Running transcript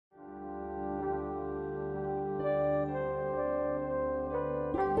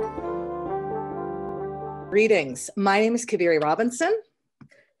Greetings. My name is Kaviri Robinson.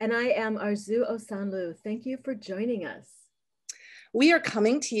 And I am Arzu Osanlu. Thank you for joining us. We are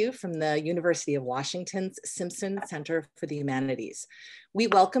coming to you from the University of Washington's Simpson Center for the Humanities. We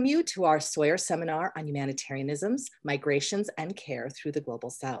welcome you to our Sawyer Seminar on Humanitarianisms, Migrations, and Care through the Global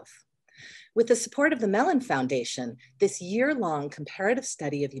South. With the support of the Mellon Foundation, this year-long comparative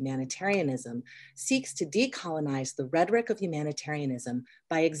study of humanitarianism seeks to decolonize the rhetoric of humanitarianism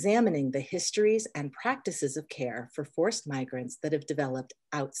by examining the histories and practices of care for forced migrants that have developed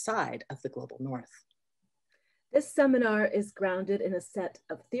outside of the global north. This seminar is grounded in a set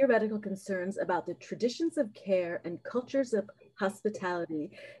of theoretical concerns about the traditions of care and cultures of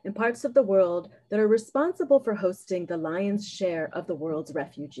hospitality in parts of the world that are responsible for hosting the lion's share of the world's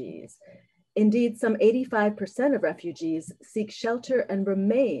refugees. Indeed, some 85% of refugees seek shelter and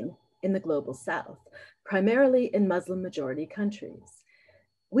remain in the global south, primarily in Muslim-majority countries.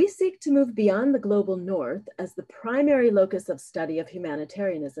 We seek to move beyond the global north as the primary locus of study of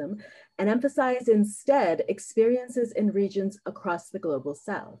humanitarianism and emphasize instead experiences in regions across the global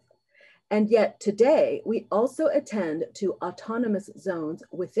south. And yet today, we also attend to autonomous zones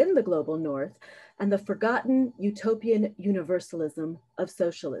within the global north and the forgotten utopian universalism of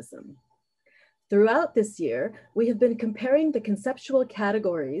socialism. Throughout this year, we have been comparing the conceptual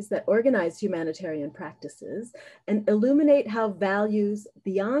categories that organize humanitarian practices and illuminate how values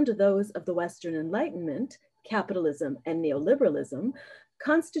beyond those of the Western Enlightenment, capitalism and neoliberalism,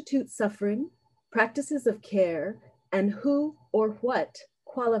 constitute suffering, practices of care, and who or what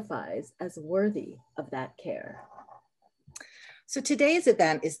qualifies as worthy of that care. So today's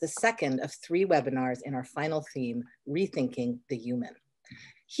event is the second of 3 webinars in our final theme, Rethinking the Human.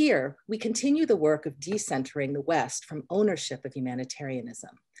 Here, we continue the work of decentering the West from ownership of humanitarianism.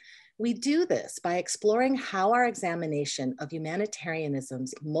 We do this by exploring how our examination of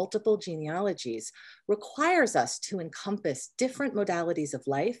humanitarianism's multiple genealogies requires us to encompass different modalities of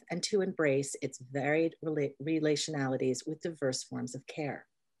life and to embrace its varied relationalities with diverse forms of care.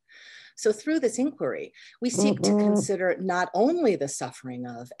 So through this inquiry, we seek to consider not only the suffering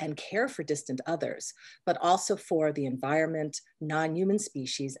of and care for distant others, but also for the environment, non-human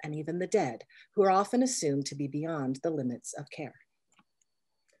species, and even the dead, who are often assumed to be beyond the limits of care.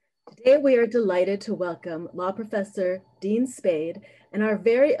 Today, we are delighted to welcome law professor Dean Spade and our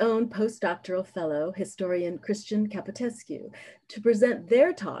very own postdoctoral fellow, historian Cristian Capotescu, to present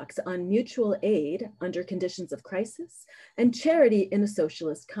their talks on mutual aid under conditions of crisis and charity in a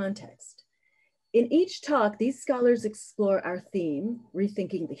socialist context. In each talk, these scholars explore our theme,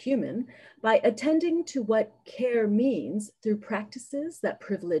 Rethinking the Human, by attending to what care means through practices that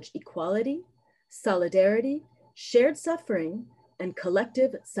privilege equality, solidarity, shared suffering, and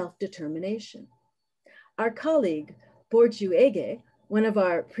collective self-determination. Our colleague, Borju Ege, one of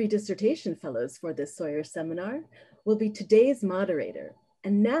our pre-dissertation fellows for this Sawyer Seminar, will be today's moderator.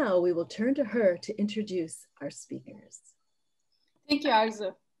 And now we will turn to her to introduce our speakers. Thank you,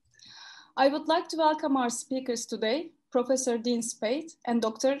 Arzu. I would like to welcome our speakers today, Professor Dean Spade and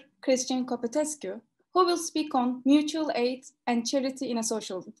Dr. Cristian Capotescu, who will speak on mutual aid and charity in a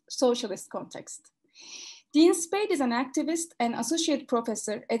socialist context. Dean Spade is an activist and associate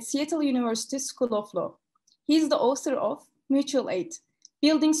professor at Seattle University School of Law. He is the author of Mutual Aid,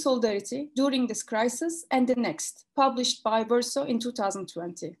 Building Solidarity During This Crisis and the Next, published by Verso in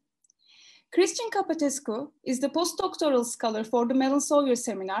 2020. Cristian Capotescu is the postdoctoral scholar for the Mellon Sawyer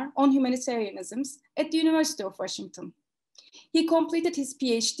Seminar on Humanitarianisms at the University of Washington. He completed his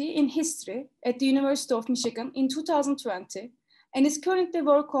PhD in history at the University of Michigan in 2020 and is currently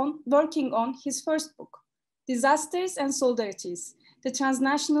working on his first book, Disasters and Solidarities, the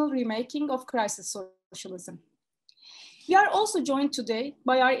Transnational Remaking of Crisis Socialism. We are also joined today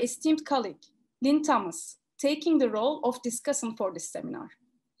by our esteemed colleague, Lynn Thomas, taking the role of discussant for this seminar.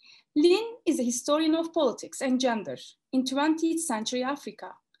 Lynn is a historian of politics and gender in 20th century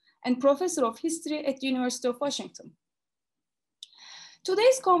Africa and professor of history at the University of Washington.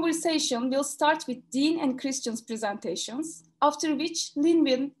 Today's conversation will start with Dean and Cristian's presentations, after which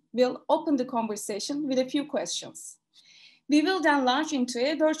Lynn will open the conversation with a few questions. We will then launch into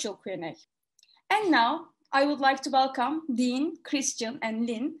a virtual Q&A. And now, I would like to welcome Dean, Cristian, and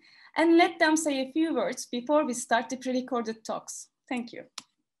Lynn, and let them say a few words before we start the pre-recorded talks. Thank you.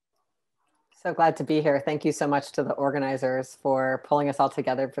 So glad to be here. Thank you so much to the organizers for pulling us all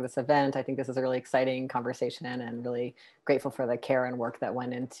together for this event. I think this is a really exciting conversation and really grateful for the care and work that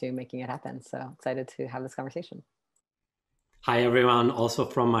went into making it happen. So excited to have this conversation. Hi, everyone. Also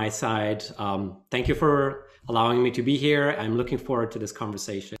from my side, thank you for allowing me to be here. I'm looking forward to this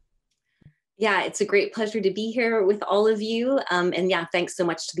conversation. Yeah, it's a great pleasure to be here with all of you. And yeah, thanks so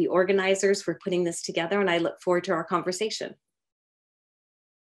much to the organizers for putting this together, and I look forward to our conversation.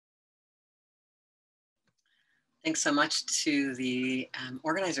 Thanks so much to the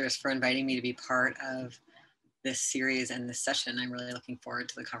organizers for inviting me to be part of this series and this session. I'm really looking forward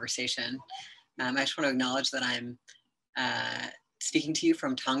to the conversation. I just want to acknowledge that I'm speaking to you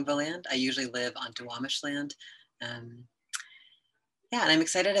from Tongva land. I usually live on Duwamish land. Yeah, and I'm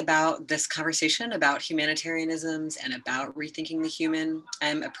excited about this conversation about humanitarianisms and about rethinking the human.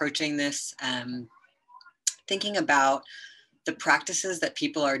 I'm approaching this thinking about the practices that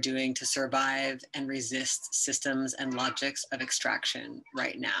people are doing to survive and resist systems and logics of extraction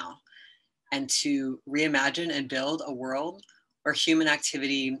right now, and to reimagine and build a world where human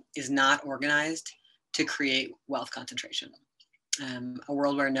activity is not organized to create wealth concentration. A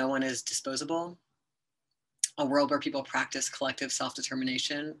world where no one is disposable, a world where people practice collective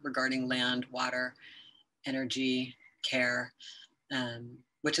self-determination regarding land, water, energy, care,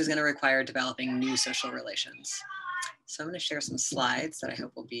 which is going to require developing new social relations. So I'm going to share some slides that I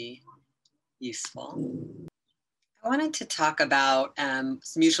hope will be useful. I wanted to talk about some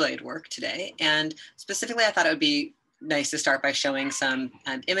mutual aid work today, and specifically I thought it would be nice to start by showing some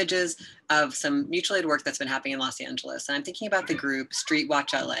images of some mutual aid work that's been happening in Los Angeles. And I'm thinking about the group Street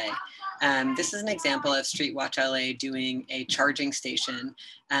Watch LA. This is an example of Street Watch LA doing a charging station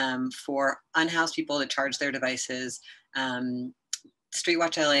for unhoused people to charge their devices. Street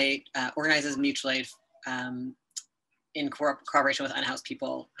Watch LA organizes mutual aid in cooperation with unhoused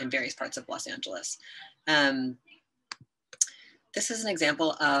people in various parts of Los Angeles. This is an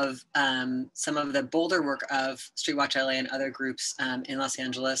example of some of the bolder work of Street Watch LA and other groups in Los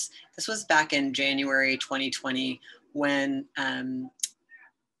Angeles. This was back in January 2020 when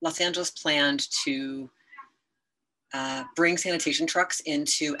Los Angeles planned to bring sanitation trucks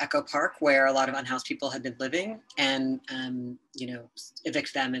into Echo Park, where a lot of unhoused people had been living, and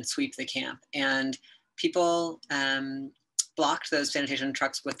evict them and sweep the camp. And people blocked those sanitation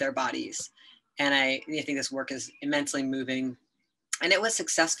trucks with their bodies. And I think this work is immensely moving. And it was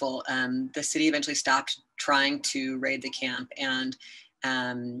successful. The city eventually stopped trying to raid the camp, and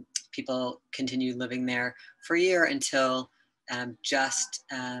people continued living there for a year until just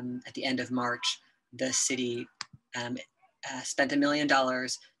at the end of March, the city spent $1 million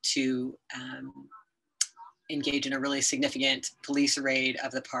to engage in a really significant police raid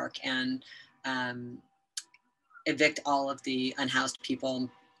of the park and evict all of the unhoused people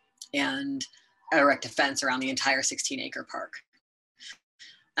and erect a fence around the entire 16-acre park.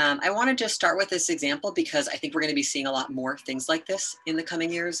 I want to just start with this example because I think we're going to be seeing a lot more things like this in the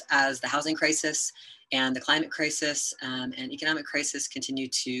coming years as the housing crisis and the climate crisis and economic crisis continue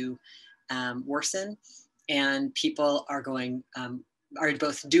to worsen, and people are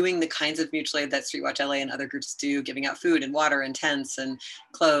both doing the kinds of mutual aid that Street Watch LA and other groups do, giving out food and water and tents and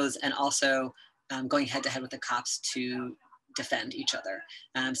clothes, and also going head to head with the cops to defend each other.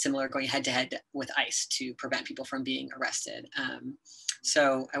 Similar, going head to head with ICE to prevent people from being arrested.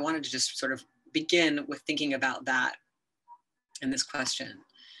 So I wanted to just sort of begin with thinking about that in this question.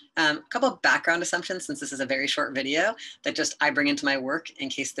 A couple of background assumptions, since this is a very short video, that just I bring into my work in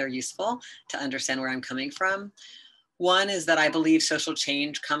case they're useful to understand where I'm coming from. One is that I believe social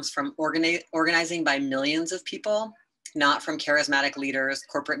change comes from organizing by millions of people, not from charismatic leaders,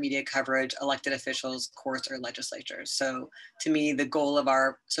 corporate media coverage, elected officials, courts, or legislatures. So to me, the goal of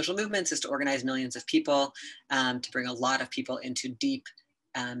our social movements is to organize millions of people, to bring a lot of people into deep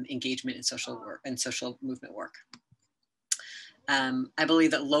engagement in social work and social movement work. I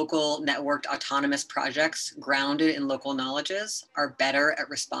believe that local networked autonomous projects grounded in local knowledges are better at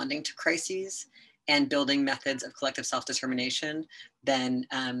responding to crises and building methods of collective self-determination than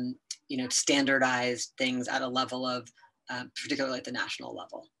standardized things at a level of particularly at the national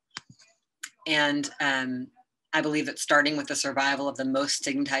level. And I believe that starting with the survival of the most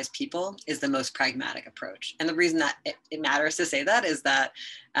stigmatized people is the most pragmatic approach. And the reason that it matters to say that is that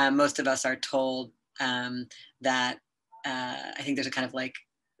most of us are told that I think there's a kind of like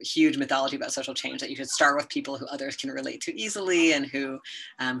huge mythology about social change that you should start with people who others can relate to easily and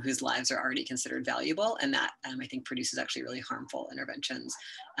whose lives are already considered valuable. And that I think produces actually really harmful interventions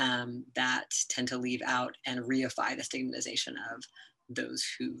that tend to leave out and reify the stigmatization of those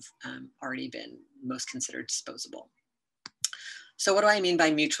who've already been most considered disposable. So what do I mean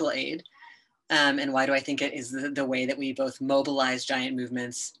by mutual aid? And why do I think it is the way that we both mobilize giant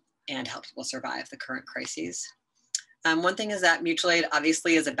movements and help people survive the current crises? One thing is that mutual aid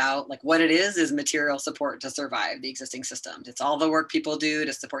obviously is about, like, what it is material support to survive the existing systems. It's all the work people do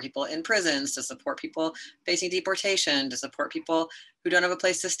to support people in prisons, to support people facing deportation, to support people who don't have a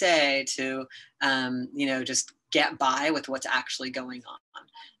place to stay, to, you know, just get by with what's actually going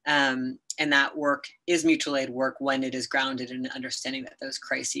on. And that work is mutual aid work when it is grounded in understanding that those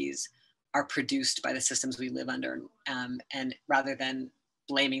crises are produced by the systems we live under, and rather than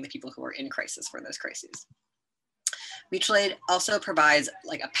blaming the people who are in crisis for those crises. Mutual aid also provides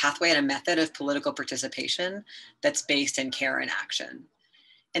like a pathway and a method of political participation that's based in care and action.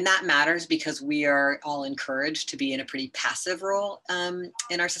 And that matters because we are all encouraged to be in a pretty passive role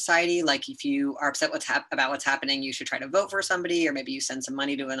in our society. Like, if you are upset about what's happening, you should try to vote for somebody, or maybe you send some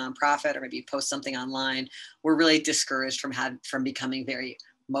money to a nonprofit, or maybe you post something online. We're really discouraged from becoming very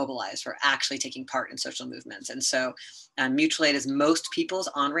mobilized or actually taking part in social movements. And so mutual aid is most people's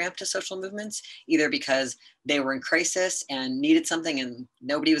on-ramp to social movements, either because they were in crisis and needed something and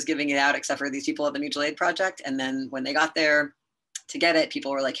nobody was giving it out except for these people at the mutual aid project. And then when they got there to get it,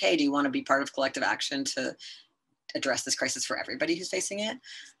 people were like, hey, do you want to be part of collective action to address this crisis for everybody who's facing it?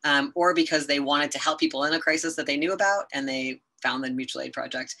 Or because they wanted to help people in a crisis that they knew about, and they found the mutual aid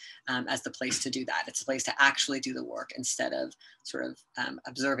project as the place to do that. It's a place to actually do the work instead of sort of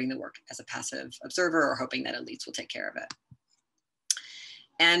observing the work as a passive observer or hoping that elites will take care of it.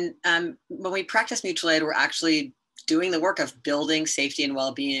 And when we practice mutual aid, we're actually doing the work of building safety and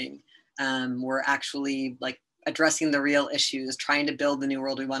well-being. We're actually like addressing the real issues, trying to build the new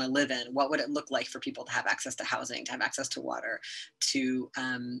world we want to live in. What would it look like for people to have access to housing, to have access to water, to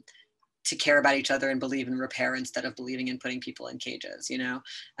care about each other and believe in repair instead of believing in putting people in cages, you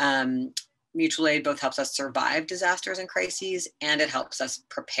know? Mutual aid both helps us survive disasters and crises, and it helps us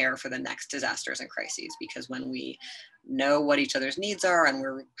prepare for the next disasters and crises, because when we know what each other's needs are and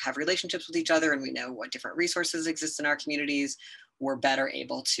we have relationships with each other and we know what different resources exist in our communities, we're better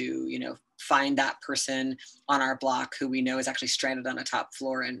able to, you know, find that person on our block who we know is actually stranded on a top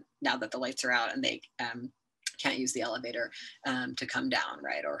floor, and now that the lights are out and they can't use the elevator to come down,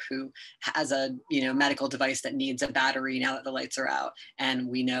 right? Or who has a, you know, medical device that needs a battery now that the lights are out, and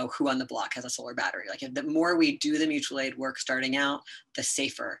we know who on the block has a solar battery. Like, the more we do the mutual aid work starting out, the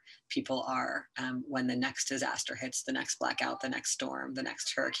safer people are when the next disaster hits, the next blackout, the next storm, the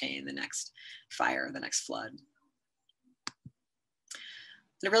next hurricane, the next fire, the next flood.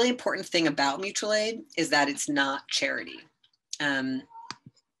 And a really important thing about mutual aid is that it's not charity.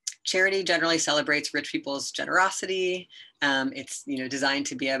 Charity generally celebrates rich people's generosity. It's, you know, designed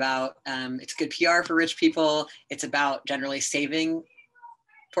to be about, it's good PR for rich people. It's about generally saving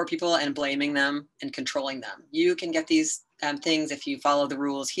poor people and blaming them and controlling them. You can get these things if you follow the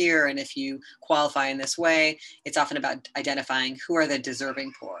rules here and if you qualify in this way. It's often about identifying who are the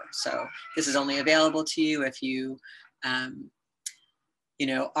deserving poor. So this is only available to you if you, you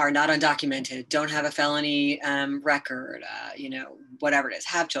know, are not undocumented, don't have a felony record, you know, whatever it is,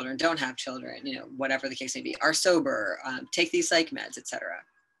 have children, don't have children, you know, whatever the case may be, are sober, take these psych meds, etc.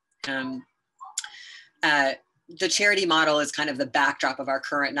 The charity model is kind of the backdrop of our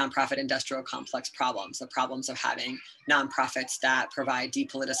current nonprofit industrial complex problems, the problems of having nonprofits that provide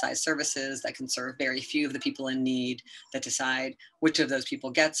depoliticized services that can serve very few of the people in need, that decide which of those people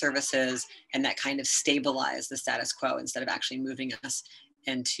get services, and that kind of stabilize the status quo instead of actually moving us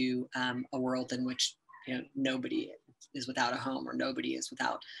into a world in which, you know, nobody is without a home or nobody is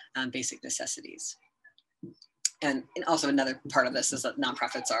without basic necessities. And also another part of this is that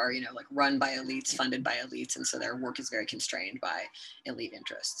nonprofits are, you know, like run by elites, funded by elites, and so their work is very constrained by elite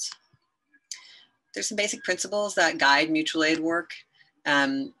interests. There's some basic principles that guide mutual aid work.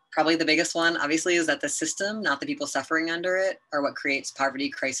 Probably the biggest one, obviously, is that the system, not the people suffering under it, are what creates poverty,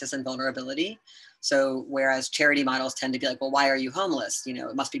 crisis, and vulnerability. So whereas charity models tend to be like, well, why are you homeless? You know,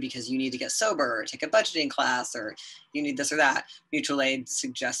 it must be because you need to get sober or take a budgeting class or you need this or that. Mutual aid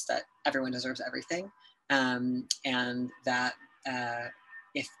suggests that everyone deserves everything. And that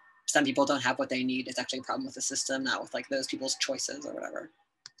if some people don't have what they need, it's actually a problem with the system, not with like those people's choices or whatever.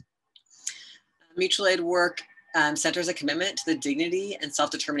 Mutual aid work centers a commitment to the dignity and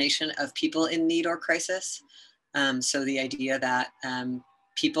self-determination of people in need or crisis. So the idea that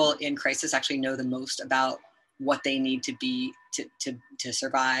people in crisis actually know the most about what they need to be to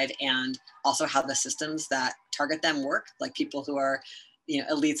survive, and also how the systems that target them work. Like people who are, you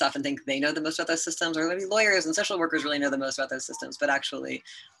know, elites often think they know the most about those systems, or maybe lawyers and social workers really know the most about those systems, but actually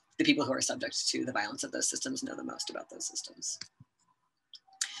the people who are subject to the violence of those systems know the most about those systems.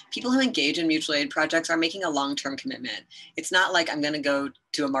 People who engage in mutual aid projects are making a long-term commitment. It's not like I'm going to go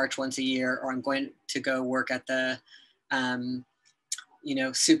to a march once a year, or I'm going to go work at the, you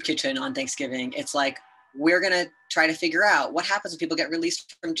know, soup kitchen on Thanksgiving. It's like, we're going to try to figure out what happens when people get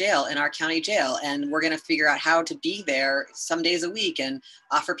released from jail in our county jail. And we're going to figure out how to be there some days a week and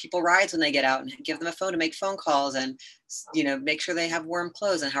offer people rides when they get out and give them a phone to make phone calls and, you know, make sure they have warm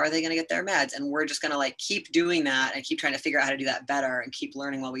clothes and how are they going to get their meds. And we're just going to like keep doing that and keep trying to figure out how to do that better and keep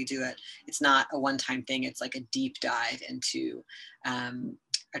learning while we do it. It's not a one-time thing. It's like a deep dive into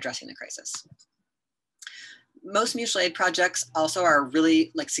addressing the crisis. Most mutual aid projects also are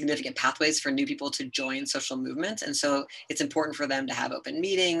really like significant pathways for new people to join social movements. And so it's important for them to have open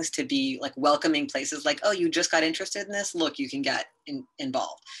meetings, to be like welcoming places like, oh, you just got interested in this? Look, you can get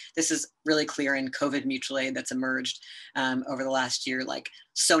involved. This is really clear in COVID mutual aid that's emerged over the last year. Like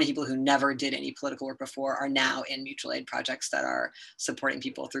so many people who never did any political work before are now in mutual aid projects that are supporting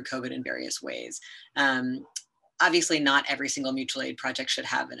people through COVID in various ways. Obviously, not every single mutual aid project should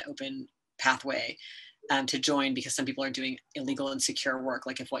have an open pathway to join, because some people are doing illegal and secure work.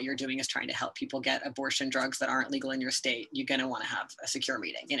 Like if what you're doing is trying to help people get abortion drugs that aren't legal in your state, you're going to want to have a secure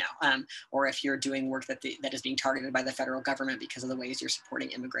meeting, you know, or if you're doing work that is being targeted by the federal government because of the ways you're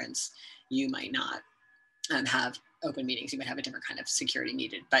supporting immigrants, you might not have open meetings. You might have a different kind of security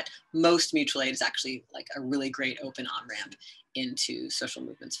needed. But most mutual aid is actually like a really great open on-ramp into social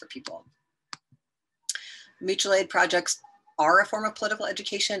movements for people. Mutual aid projects are a form of political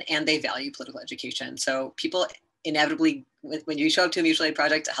education and they value political education. So people inevitably, when you show up to a mutual aid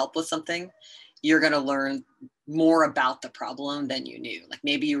project to help with something, you're going to learn more about the problem than you knew. Like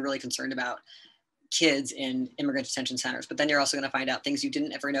maybe you're really concerned about kids in immigrant detention centers, but then you're also going to find out things you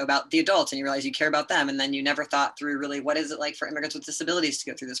didn't ever know about the adults, and you realize you care about them. And then you never thought through really, what is it like for immigrants with disabilities to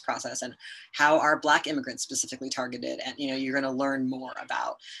go through this process, and how are Black immigrants specifically targeted? And, you know, you're going to learn more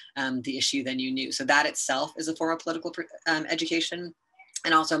about the issue than you knew. So that itself is a form of political education.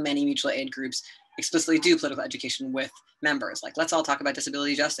 And also many mutual aid groups explicitly do political education with members. Like, let's all talk about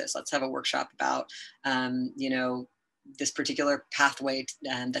disability justice. Let's have a workshop about, you know, this particular pathway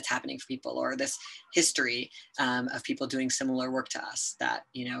that's happening for people, or this history of people doing similar work to us that,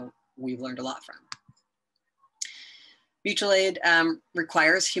 you know, we've learned a lot from. Mutual aid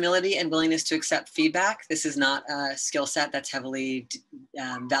requires humility and willingness to accept feedback. This is not a skill set that's heavily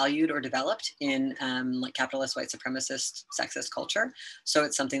valued or developed in like capitalist, white supremacist, sexist culture. So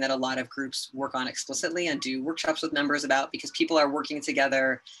it's something that a lot of groups work on explicitly and do workshops with members about, because people are working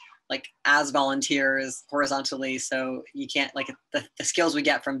together like as volunteers horizontally. So you can't, like the skills we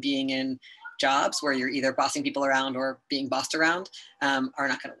get from being in jobs where you're either bossing people around or being bossed around are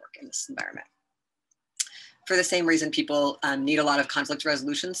not going to work in this environment. For the same reason, people need a lot of conflict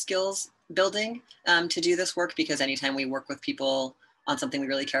resolution skills building to do this work, because anytime we work with people on something we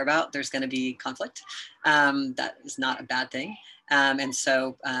really care about, there's going to be conflict. That is not a bad thing. And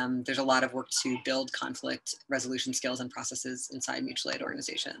so there's a lot of work to build conflict resolution skills and processes inside mutual aid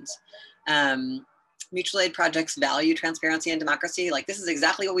organizations. Mutual aid projects value transparency and democracy. Like, this is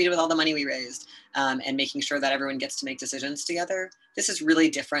exactly what we did with all the money we raised, and making sure that everyone gets to make decisions together. This is really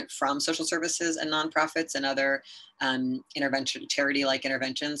different from social services and nonprofits and other intervention, charity-like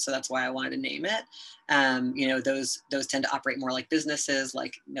interventions. So that's why I wanted to name it. You know, those tend to operate more like businesses,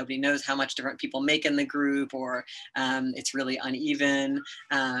 like nobody knows how much different people make in the group, or it's really uneven.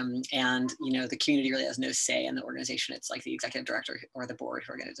 And, you know, the community really has no say in the organization. It's like the executive director or the board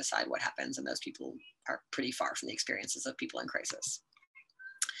who are going to decide what happens. And those people are pretty far from the experiences of people in crisis.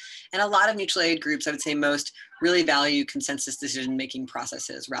 And a lot of mutual aid groups, I would say most, really value consensus decision-making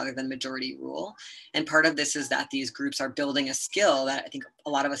processes rather than majority rule. And part of this is that these groups are building a skill that I think a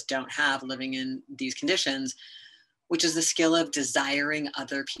lot of us don't have living in these conditions, which is the skill of desiring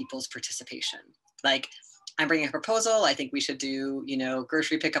other people's participation. Like, I'm bringing a proposal. I think we should do, you know,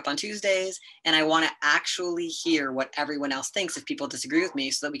 grocery pickup on Tuesdays. And I want to actually hear what everyone else thinks if people disagree with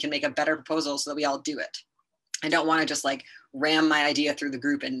me, so that we can make a better proposal so that we all do it. I don't want to just like ram my idea through the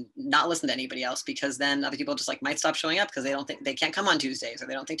group and not listen to anybody else, because then other people just like might stop showing up because they don't think they can't come on Tuesdays, or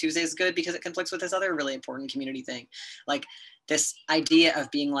they don't think Tuesday is good because it conflicts with this other really important community thing. Like, this idea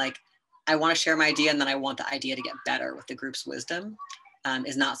of being like, I want to share my idea and then I want the idea to get better with the group's wisdom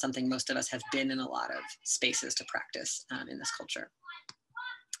is not something most of us have been in a lot of spaces to practice in this culture.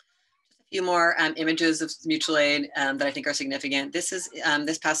 Few more images of mutual aid that I think are significant. This is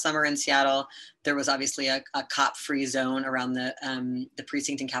this past summer in Seattle. There was obviously a cop-free zone around the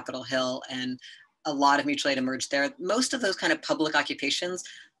precinct in Capitol Hill, and a lot of mutual aid emerged there. Most of those kind of public occupations,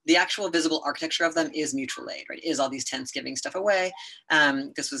 the actual visible architecture of them is mutual aid, right? Is all these tents giving stuff away.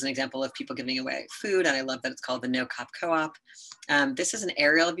 This was an example of people giving away food, and I love that it's called the No Cop Co-op. This is an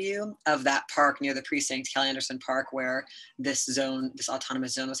aerial view of that park near the precinct, Kelly Anderson Park, where this zone, this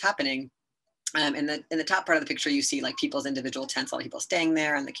autonomous zone was happening. In the top part of the picture, you see like people's individual tents, all the people staying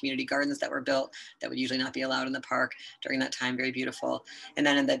there, and the community gardens that were built that would usually not be allowed in the park during that time. Very beautiful. And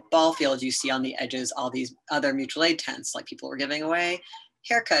then in the ball field, you see on the edges all these other mutual aid tents, like people were giving away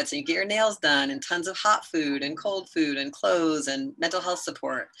haircuts and you get your nails done, and tons of hot food and cold food and clothes and mental health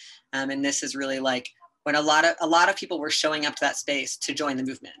support. And this is really like when a lot of people were showing up to that space to join the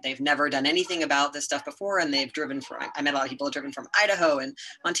movement. They've never done anything about this stuff before, and they've driven from, I met a lot of people driven from Idaho and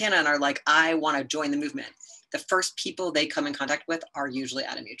Montana and are like, I want to join the movement. The first people they come in contact with are usually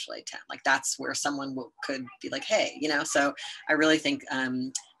at a mutual aid tent. Like that's where someone could be like, hey, you know, so I really think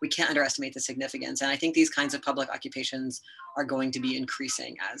we can't underestimate the significance. And I think these kinds of public occupations are going to be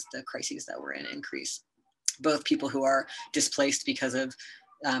increasing as the crises that we're in increase. Both people who are displaced because of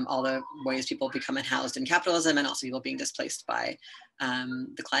all the ways people become unhoused in capitalism, and also people being displaced by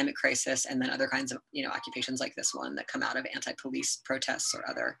the climate crisis, and then other kinds of, you know, occupations like this one that come out of anti-police protests or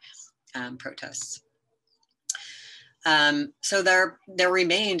other protests. So there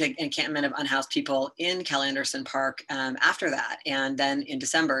remained an encampment of unhoused people in Cal Anderson Park after that. And then in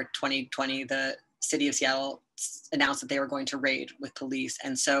December 2020, the city of Seattle announced that they were going to raid with police.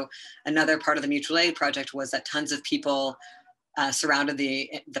 And so another part of the mutual aid project was that tons of people surrounded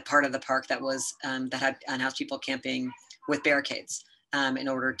the part of the park that was that had unhoused people camping with barricades in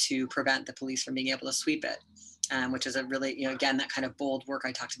order to prevent the police from being able to sweep it, which is a really, you know, again, that kind of bold work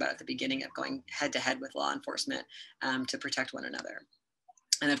I talked about at the beginning of going head to head with law enforcement to protect one another.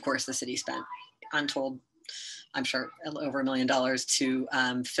 And of course, the city spent untold, I'm sure, over $1 million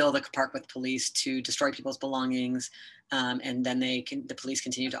to fill the park with police, to destroy people's belongings, and then the police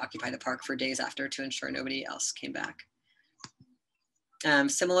continued to occupy the park for days after to ensure nobody else came back.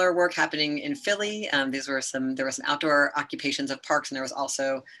 Similar work happening in Philly. There were some outdoor occupations of parks, and there was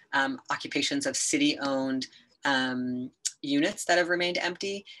also occupations of city-owned units that have remained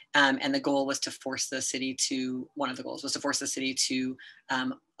empty. And the goal was to force the city to, one of the goals was to force the city to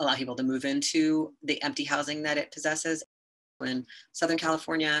allow people to move into the empty housing that it possesses. In Southern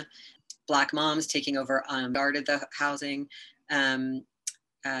California, Black moms taking over guarded the housing, you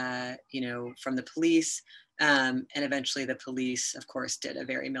know, from the police. And eventually the police, of course, did a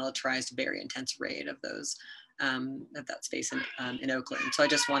very militarized, very intense raid of those, of that space in Oakland. So I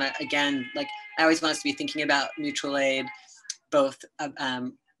just want to, again, like, I always want us to be thinking about mutual aid, both,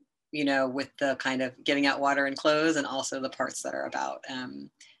 you know, with the kind of giving out water and clothes, and also the parts that are about,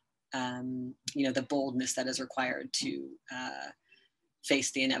 you know, the boldness that is required to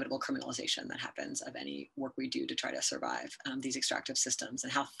face the inevitable criminalization that happens of any work we do to try to survive these extractive systems,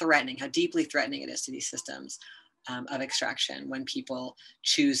 and how deeply threatening it is to these systems of extraction when people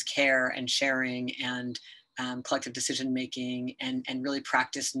choose care and sharing and collective decision-making and really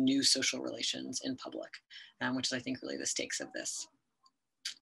practice new social relations in public, which is, I think, really the stakes of this.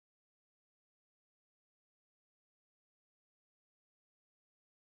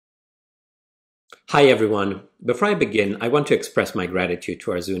 Hi, everyone. Before I begin, I want to express my gratitude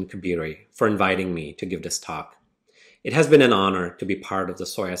to Arzu and Kabiri for inviting me to give this talk. It has been an honor to be part of the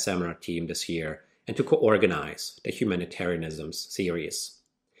Sawyer Seminar team this year and to co-organize the Humanitarianisms series.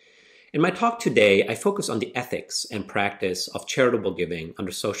 In my talk today, I focus on the ethics and practice of charitable giving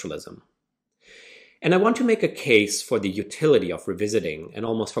under socialism. And I want to make a case for the utility of revisiting an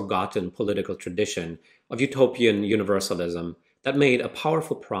almost forgotten political tradition of utopian universalism that made a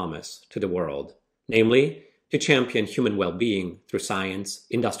powerful promise to the world, namely, to champion human well-being through science,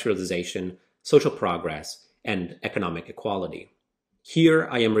 industrialization, social progress, and economic equality. Here,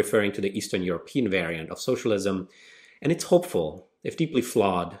 I am referring to the Eastern European variant of socialism and its hopeful, if deeply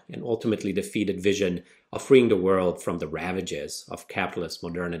flawed, and ultimately defeated vision of freeing the world from the ravages of capitalist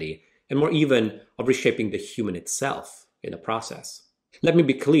modernity, and more even, of reshaping the human itself in the process. Let me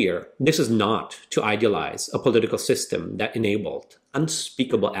be clear, this is not to idealize a political system that enabled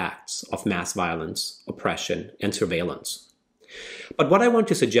unspeakable acts of mass violence, oppression, and surveillance. But what I want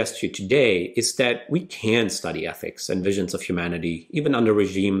to suggest to you today is that we can study ethics and visions of humanity even under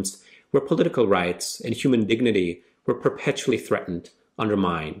regimes where political rights and human dignity were perpetually threatened,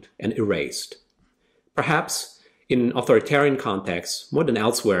 undermined, and erased. Perhaps in authoritarian contexts, more than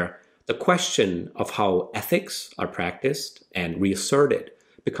elsewhere, the question of how ethics are practiced and reasserted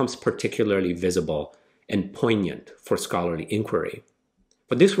becomes particularly visible and poignant for scholarly inquiry.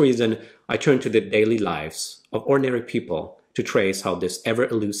 For this reason, I turn to the daily lives of ordinary people to trace how this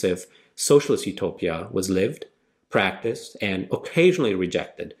ever-elusive socialist utopia was lived, practiced, and occasionally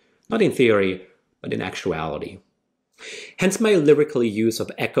rejected, not in theory, but in actuality. Hence my lyrical use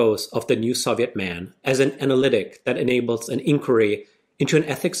of echoes of the new Soviet man as an analytic that enables an inquiry into an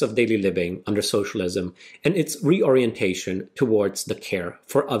ethics of daily living under socialism and its reorientation towards the care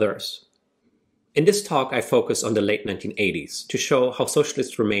for others. In this talk, I focus on the late 1980s to show how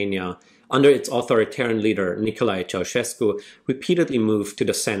socialist Romania, under its authoritarian leader Nicolae Ceausescu, repeatedly moved to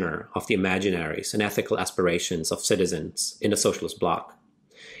the center of the imaginaries and ethical aspirations of citizens in the socialist bloc.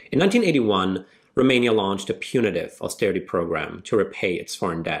 In 1981, Romania launched a punitive austerity program to repay its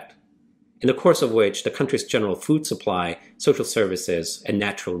foreign debt, in the course of which the country's general food supply, social services, and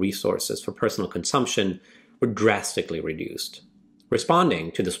natural resources for personal consumption were drastically reduced.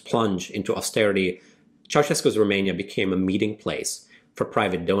 Responding to this plunge into austerity, Ceausescu's Romania became a meeting place for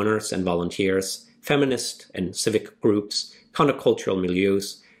private donors and volunteers, feminist and civic groups, countercultural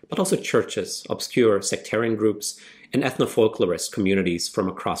milieus, but also churches, obscure sectarian groups, and ethno-folklorist communities from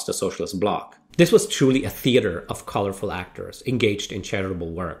across the socialist bloc. This was truly a theater of colorful actors engaged in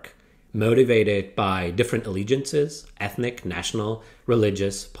charitable work, motivated by different allegiances, ethnic, national,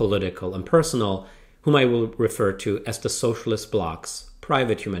 religious, political, and personal, whom I will refer to as the socialist bloc's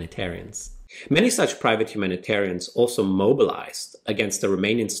private humanitarians. Many such private humanitarians also mobilized against the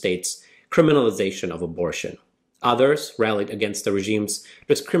Romanian state's criminalization of abortion. Others rallied against the regime's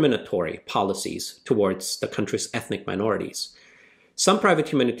discriminatory policies towards the country's ethnic minorities. Some private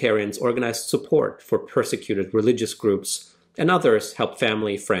humanitarians organized support for persecuted religious groups, and others helped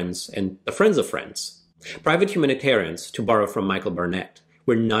family, friends, and the friends of friends. Private humanitarians, to borrow from Michael Barnett,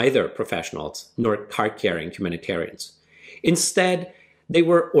 were neither professionals nor card-carrying humanitarians. Instead, they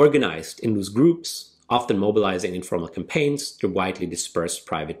were organized in loose groups, often mobilizing informal campaigns through widely dispersed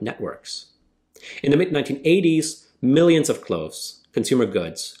private networks. In the mid-1980s, millions of clothes, consumer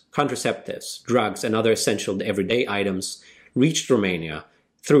goods, contraceptives, drugs, and other essential everyday items reached Romania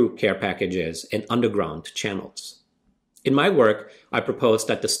through care packages and underground channels. In my work, I propose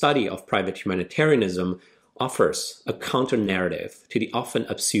that the study of private humanitarianism offers a counter-narrative to the often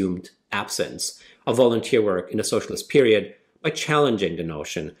assumed absence of volunteer work in the socialist period by challenging the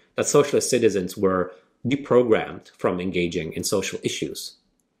notion that socialist citizens were deprogrammed from engaging in social issues.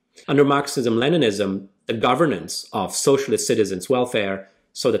 Under Marxism-Leninism, the governance of socialist citizens' welfare,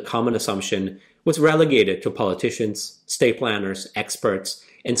 so the common assumption, was relegated to politicians, state planners, experts,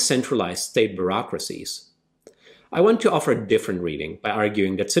 and centralized state bureaucracies. I want to offer a different reading by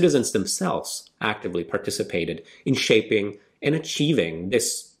arguing that citizens themselves actively participated in shaping and achieving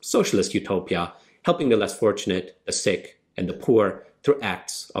this socialist utopia, helping the less fortunate, the sick, and the poor through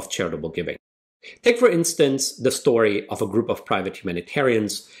acts of charitable giving. Take, for instance, the story of a group of private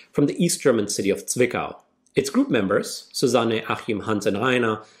humanitarians from the East German city of Zwickau. Its group members, Susanne, Achim, Hans, and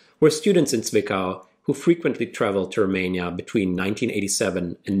Rainer, were students in Zwickau who frequently traveled to Romania between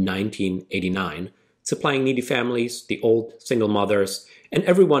 1987 and 1989, supplying needy families, the old, single mothers, and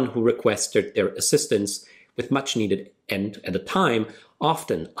everyone who requested their assistance with much-needed and, at the time,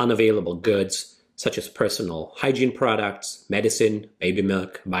 often unavailable goods, such as personal hygiene products, medicine, baby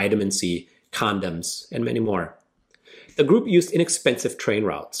milk, vitamin C, condoms, and many more. The group used inexpensive train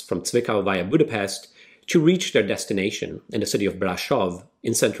routes from Zwickau via Budapest to reach their destination in the city of Brașov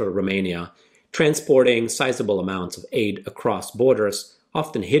in central Romania, transporting sizable amounts of aid across borders,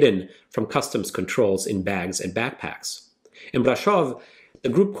 often hidden from customs controls in bags and backpacks. In Brașov, the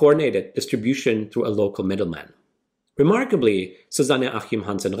group coordinated distribution through a local middleman. Remarkably, Susanne, Achim,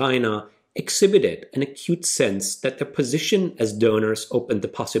 Hans, and Rainer exhibited an acute sense that their position as donors opened the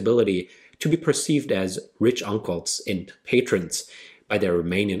possibility to be perceived as rich uncles and patrons by their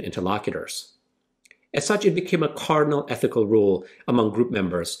Romanian interlocutors. As such, it became a cardinal ethical rule among group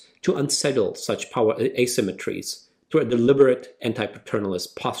members to unsettle such power asymmetries through a deliberate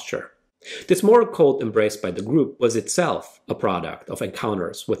anti-paternalist posture. This moral code embraced by the group was itself a product of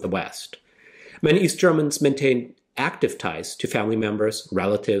encounters with the West. Many East Germans maintained active ties to family members,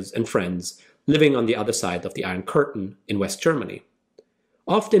 relatives, and friends living on the other side of the Iron Curtain in West Germany.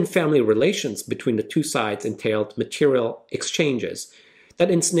 Often, family relations between the two sides entailed material exchanges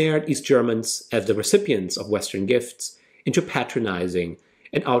that ensnared East Germans as the recipients of Western gifts into patronizing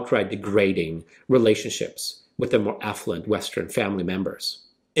and outright degrading relationships with their more affluent Western family members.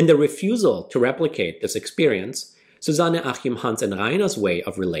 In the refusal to replicate this experience, Susanne, Achim, Hans, and Rainer's way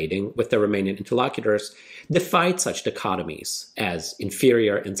of relating with their Romanian interlocutors defied such dichotomies as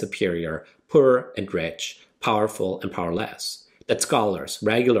inferior and superior, poor and rich, powerful and powerless, that scholars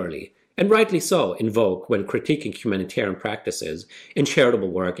regularly, and rightly so, invoke when critiquing humanitarian practices and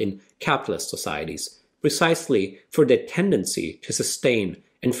charitable work in capitalist societies, precisely for their tendency to sustain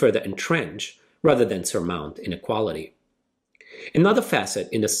and further entrench rather than surmount inequality. Another facet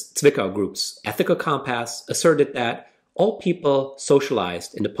in the Zwickau group's ethical compass asserted that all people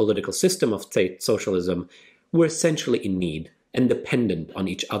socialized in the political system of state socialism were essentially in need and dependent on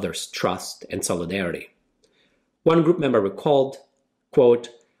each other's trust and solidarity. One group member recalled, quote,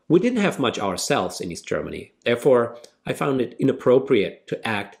 We didn't have much ourselves in East Germany. Therefore, I found it inappropriate to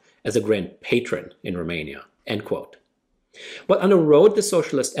act as a grand patron in Romania, end quote. What underwrote the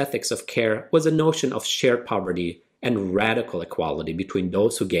socialist ethics of care was a notion of shared poverty and radical equality between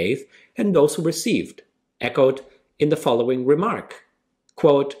those who gave and those who received, echoed in the following remark,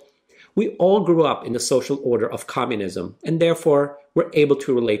 quote, "We all grew up in the social order of communism and therefore were able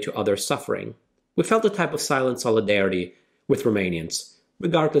to relate to others' suffering. We felt a type of silent solidarity with Romanians,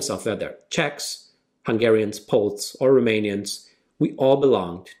 regardless of whether Czechs, Hungarians, Poles, or Romanians, we all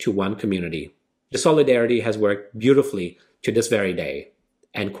belonged to one community. The solidarity has worked beautifully to this very day,"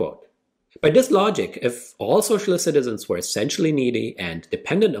 end quote. By this logic, if all socialist citizens were essentially needy and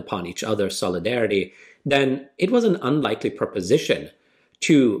dependent upon each other's solidarity, then it was an unlikely proposition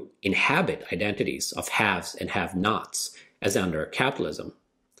to inhabit identities of haves and have-nots as under capitalism.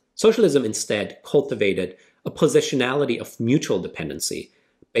 Socialism instead cultivated a positionality of mutual dependency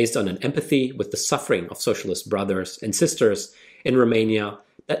based on an empathy with the suffering of socialist brothers and sisters in Romania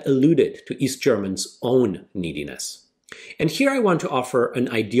that alluded to East Germans' own neediness. And here I want to offer an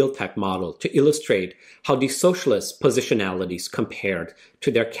ideal type model to illustrate how these socialist positionalities compared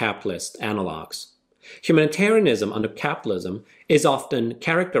to their capitalist analogs. Humanitarianism under capitalism is often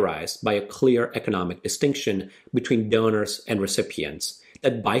characterized by a clear economic distinction between donors and recipients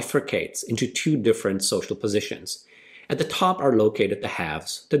that bifurcates into two different social positions. At the top are located the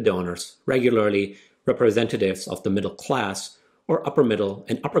haves, the donors, regularly representatives of the middle class or upper middle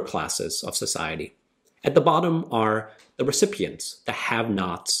and upper classes of society. At the bottom are the recipients, the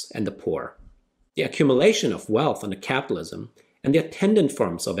have-nots and the poor. The accumulation of wealth under capitalism and the attendant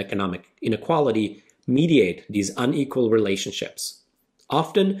forms of economic inequality mediate these unequal relationships.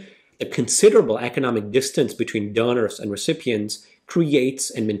 Often, the considerable economic distance between donors and recipients creates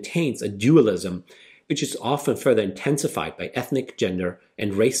and maintains a dualism, which is often further intensified by ethnic, gender,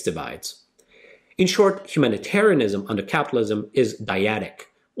 and race divides. In short, humanitarianism under capitalism is dyadic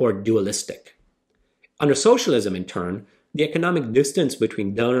or dualistic. Under socialism, in turn, the economic distance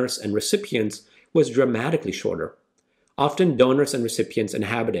between donors and recipients was dramatically shorter. Often donors and recipients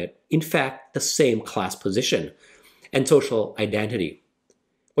inhabited, in fact, the same class position and social identity.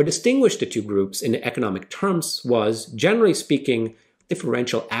 What distinguished the two groups in economic terms was, generally speaking,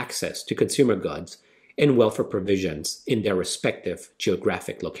 differential access to consumer goods and welfare provisions in their respective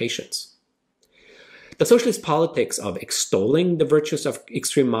geographic locations. The socialist politics of extolling the virtues of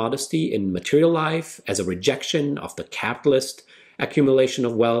extreme modesty in material life as a rejection of the capitalist accumulation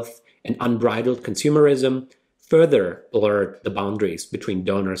of wealth and unbridled consumerism further blurred the boundaries between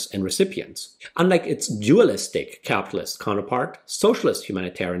donors and recipients. Unlike its dualistic capitalist counterpart, socialist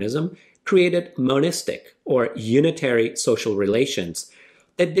humanitarianism created monistic or unitary social relations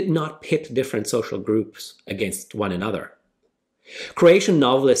that did not pit different social groups against one another. Croatian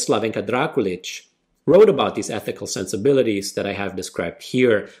novelist Slavenka Drakulic wrote about these ethical sensibilities that I have described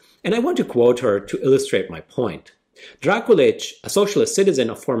here, and I want to quote her to illustrate my point. Drakulic, a socialist citizen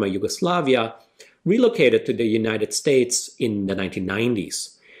of former Yugoslavia, relocated to the United States in the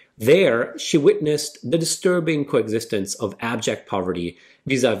 1990s. There, she witnessed the disturbing coexistence of abject poverty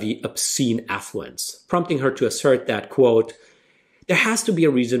vis-a-vis obscene affluence, prompting her to assert that, quote, "There has to be a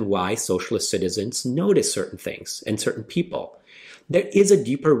reason why socialist citizens notice certain things and certain people. There is a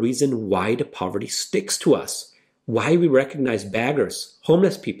deeper reason why the poverty sticks to us, why we recognize beggars,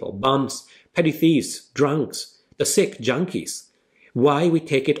 homeless people, bums, petty thieves, drunks, the sick, junkies, why we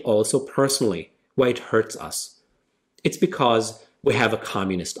take it all so personally, why it hurts us. It's because we have a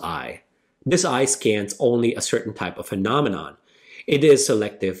communist eye. This eye scans only a certain type of phenomenon. It is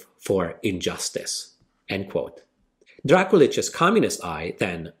selective for injustice," end quote. Drakulic's communist eye,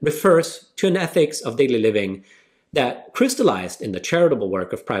 then, refers to an ethics of daily living that, crystallized in the charitable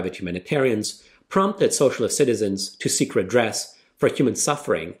work of private humanitarians, prompted socialist citizens to seek redress for human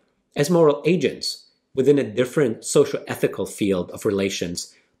suffering as moral agents within a different socio-ethical field of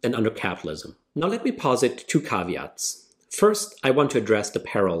relations than under capitalism. Now let me posit two caveats. First, I want to address the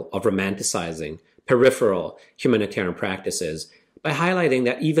peril of romanticizing peripheral humanitarian practices by highlighting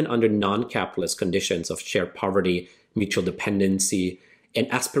that even under non-capitalist conditions of shared poverty, mutual dependency,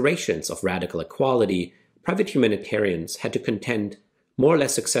 and aspirations of radical equality, private humanitarians had to contend more or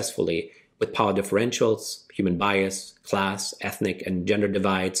less successfully with power differentials, human bias, class, ethnic, and gender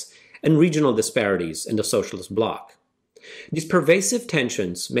divides, and regional disparities in the socialist bloc. These pervasive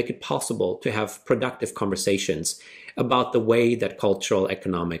tensions make it possible to have productive conversations about the way that cultural,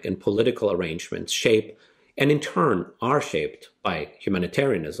 economic, and political arrangements shape and in turn are shaped by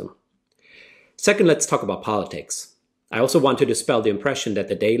humanitarianism. Second, let's talk about politics. I also want to dispel the impression that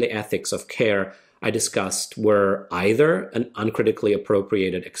the daily ethics of care I discussed were either an uncritically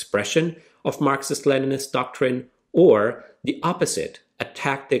appropriated expression of Marxist-Leninist doctrine or the opposite, a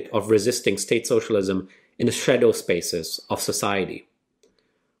tactic of resisting state socialism in the shadow spaces of society.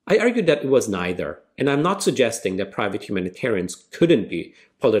 I argued that it was neither, and I'm not suggesting that private humanitarians couldn't be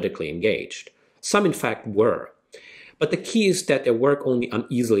politically engaged. Some, in fact, were. But the key is that their work only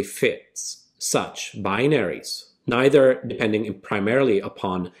uneasily fits such binaries, neither depending primarily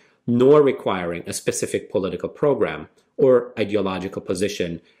upon nor requiring a specific political program or ideological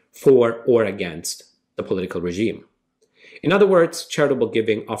position for or against the political regime. In other words, charitable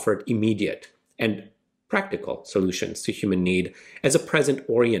giving offered immediate and practical solutions to human need as a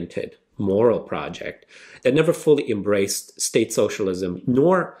present-oriented moral project that never fully embraced state socialism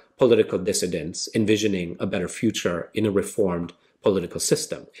nor political dissidents envisioning a better future in a reformed political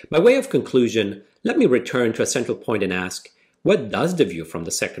system. By way of conclusion, let me return to a central point and ask, what does the view from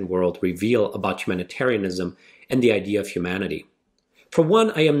the Second World reveal about humanitarianism and the idea of humanity? For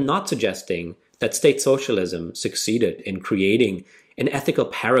one, I am not suggesting that state socialism succeeded in creating an ethical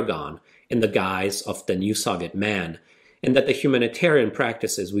paragon in the guise of the new Soviet man, and that the humanitarian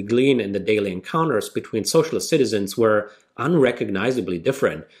practices we glean in the daily encounters between socialist citizens were unrecognizably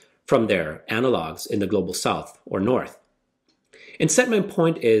different from their analogs in the global South or North. Instead, my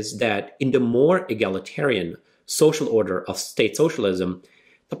point is that in the more egalitarian social order of state socialism,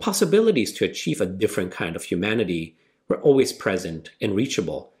 the possibilities to achieve a different kind of humanity were always present and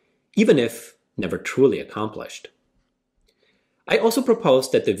reachable, even if never truly accomplished. I also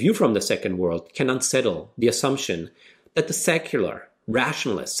propose that the view from the Second World can unsettle the assumption that the secular,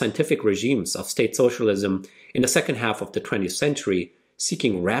 rationalist, scientific regimes of state socialism in the second half of the 20th century,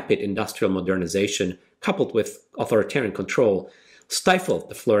 seeking rapid industrial modernization coupled with authoritarian control, stifled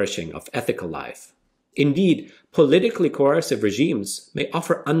the flourishing of ethical life. Indeed, politically coercive regimes may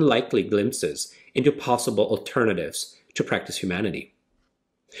offer unlikely glimpses into possible alternatives to practice humanity.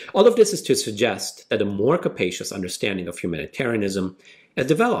 All of this is to suggest that a more capacious understanding of humanitarianism, as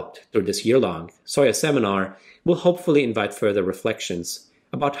developed through this year-long Sawyer Seminar, will hopefully invite further reflections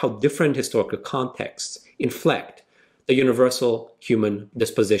about how different historical contexts inflect the universal human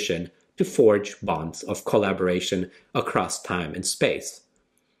disposition to forge bonds of collaboration across time and space.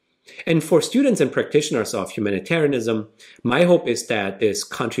 And for students and practitioners of humanitarianism, my hope is that this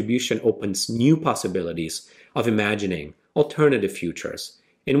contribution opens new possibilities of imagining alternative futures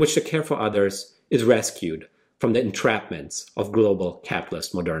in which the care for others is rescued from the entrapments of global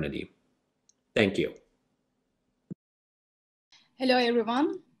capitalist modernity. Thank you. Hello,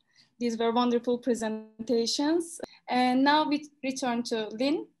 everyone. These were wonderful presentations. And now we return to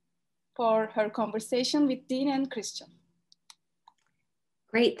Lynn for her conversation with Dean and Cristian.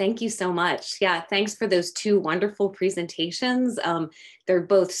 Great, thank you so much. Yeah, thanks for those two wonderful presentations. They're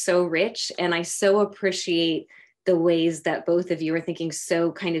both so rich, and I so appreciate the ways that both of you are thinking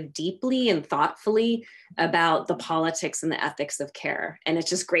so kind of deeply and thoughtfully about the politics and the ethics of care. And it's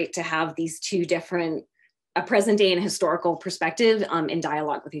just great to have these two different, a present day and historical perspective in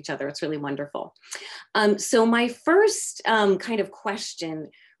dialogue with each other. It's really wonderful. So my first kind of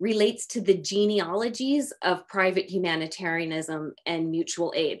question relates to the genealogies of private humanitarianism and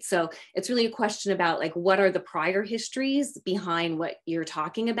mutual aid. So it's really a question about like, what are the prior histories behind what you're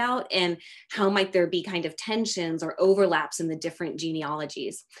talking about, and how might there be kind of tensions or overlaps in the different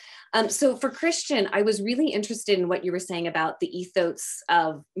genealogies? So for Cristian, I was really interested in what you were saying about the ethos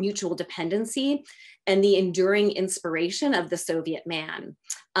of mutual dependency and the enduring inspiration of the Soviet man.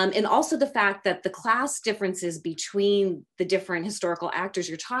 And also the fact that the class differences between the different historical actors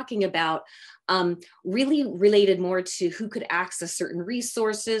you're talking about really related more to who could access certain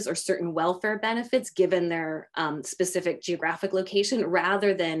resources or certain welfare benefits given their specific geographic location,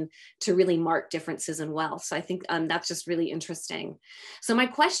 rather than to really mark differences in wealth. So I think that's just really interesting. So my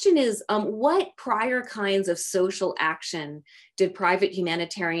question is, what prior kinds of social action did private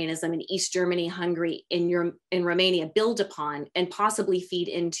humanitarianism in East Germany, Hungary, in Romania build upon and possibly feed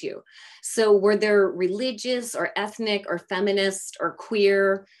into? So were there religious or ethnic or feminist or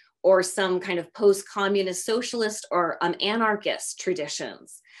queer or some kind of post-communist socialist or anarchist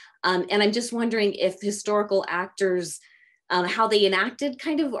traditions? And I'm just wondering if historical actors, how they enacted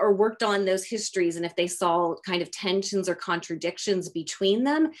kind of or worked on those histories, and if they saw kind of tensions or contradictions between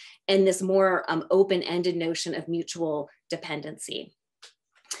them and this more open-ended notion of mutual dependency.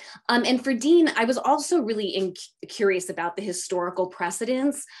 And for Dean, I was also really curious about the historical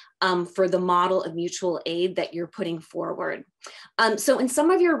precedents for the model of mutual aid that you're putting forward. So in some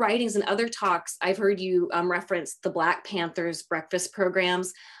of your writings and other talks, I've heard you reference the Black Panthers breakfast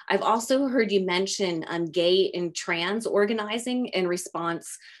programs. I've also heard you mention gay and trans organizing in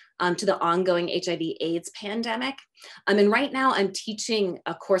response to the ongoing HIV/AIDS pandemic. And right now I'm teaching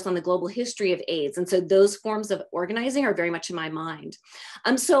a course on the global history of AIDS. And so those forms of organizing are very much in my mind.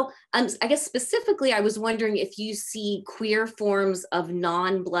 I guess specifically, I was wondering if you see queer forms of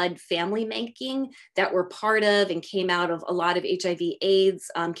non-blood family making that were part of and came out of a lot of HIV/AIDS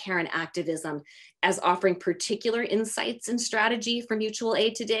care and activism as offering particular insights and strategy for mutual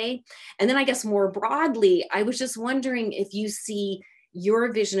aid today. And then I guess more broadly, I was just wondering if you see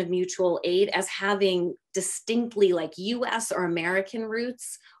your vision of mutual aid as having distinctly like US or American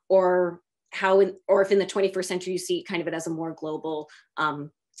roots, or or if in the 21st century you see kind of it as a more global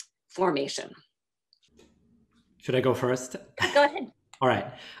formation. Should I go first? Go ahead. All right.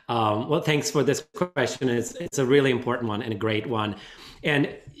 Well, thanks for this question. It's a really important one and a great one.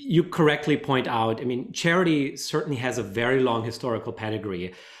 And you correctly point out, I mean, charity certainly has a very long historical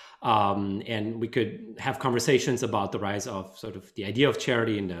pedigree. And we could have conversations about the rise of sort of the idea of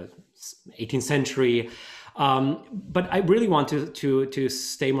charity in the 18th century. But I really want to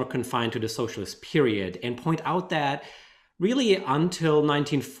stay more confined to the socialist period and point out that really until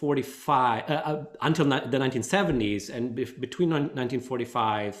 1945, until the 1970s, and between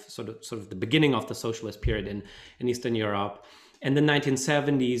 1945, sort of the beginning of the socialist period in Eastern Europe, and the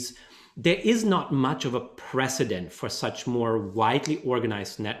 1970s, there is not much of a precedent for such more widely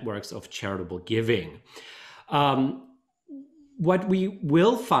organized networks of charitable giving. What we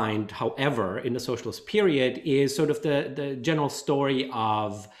will find, however, in the socialist period is sort of the general story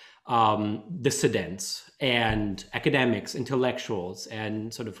of dissidents and academics, intellectuals,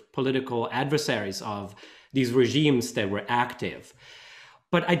 and sort of political adversaries of these regimes that were active.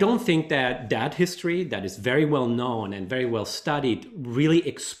 But I don't think that history that is very well known and very well studied really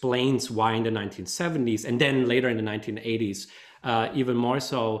explains why in the 1970s and then later in the 1980s, even more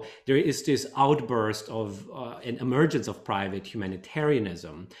so, there is this outburst of an emergence of private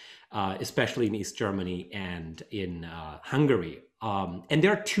humanitarianism, especially in East Germany and in Hungary. And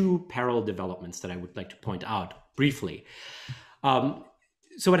there are two parallel developments that I would like to point out briefly.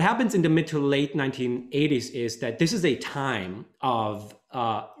 So what happens in the mid to late 1980s is that this is a time of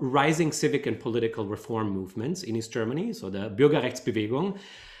rising civic and political reform movements in East Germany. So the Bürgerrechtsbewegung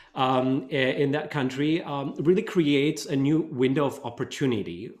in that country really creates a new window of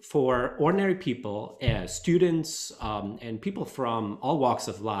opportunity for ordinary people, students, and people from all walks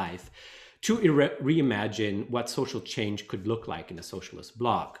of life to reimagine what social change could look like in a socialist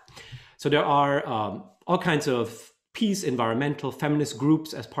bloc. So there are all kinds of peace, environmental, feminist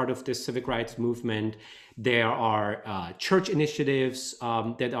groups as part of this civic rights movement. There are church initiatives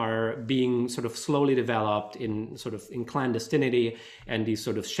that are being sort of slowly developed in clandestinity and these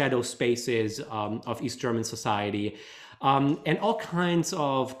sort of shadow spaces of East German society, and all kinds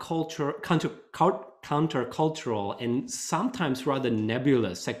of countercultural and sometimes rather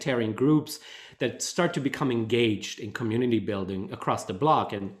nebulous sectarian groups that start to become engaged in community building across the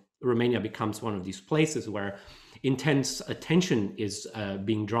bloc. And Romania becomes one of these places where intense attention is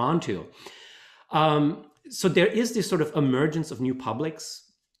being drawn to. So there is this sort of emergence of new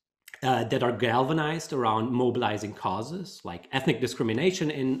publics that are galvanized around mobilizing causes like ethnic discrimination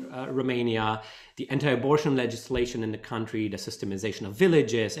in Romania, the anti-abortion legislation in the country, the systemization of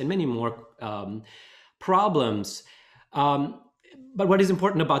villages, and many more problems. But what is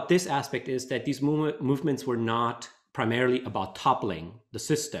important about this aspect is that these movements were not primarily about toppling the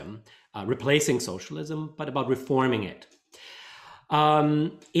system, replacing socialism, but about reforming it.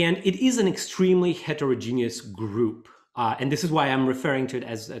 And it is an extremely heterogeneous group. And this is why I'm referring to it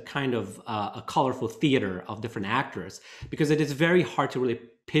as a kind of a colorful theater of different actors, because it is very hard to really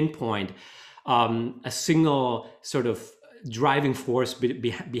pinpoint a single sort of driving force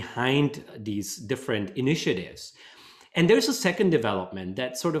behind these different initiatives. And there's a second development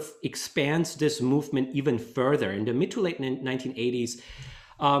that sort of expands this movement even further. In the mid to late 1980s,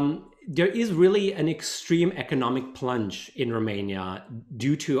 there is really an extreme economic plunge in Romania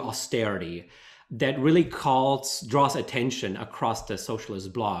due to austerity that really draws attention across the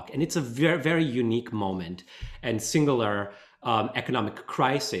socialist bloc. And it's a very, very unique moment and singular economic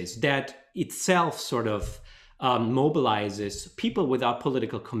crisis that itself sort of mobilizes people without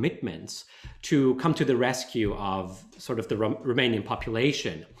political commitments to come to the rescue of sort of the Romanian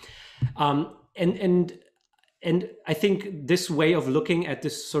population. And I think this way of looking at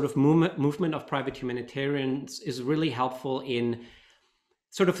this sort of movement of private humanitarians is really helpful in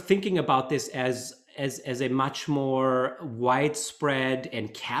sort of thinking about this as a much more widespread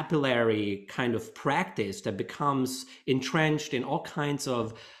and capillary kind of practice that becomes entrenched in all kinds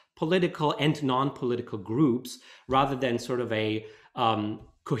of political and non-political groups, rather than sort of a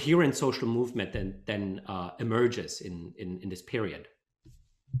coherent social movement then emerges in this period.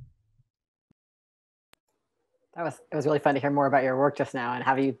 It was really fun to hear more about your work just now and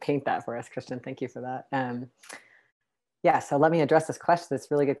have you paint that for us, Cristian. Thank you for that. Yeah, so let me address this question,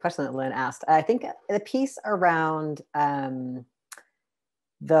 this really good question that Lynn asked. I think the piece around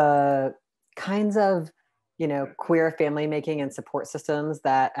the kinds of, queer family making and support systems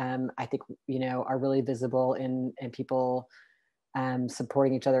that I think, are really visible in people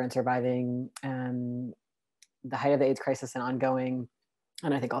supporting each other and surviving the height of the AIDS crisis and ongoing,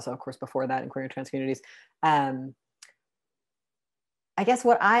 and I think also, of course, before that in queer and trans communities. I guess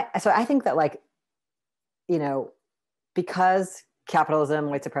I think that because capitalism,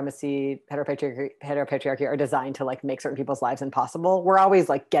 white supremacy, heteropatriarchy are designed to make certain people's lives impossible, we're always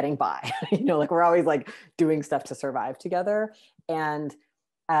getting by, we're always doing stuff to survive together. And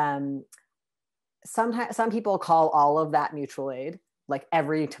sometimes some people call all of that mutual aid,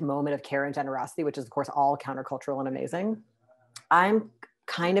 every moment of care and generosity, which is of course all countercultural and amazing. I'm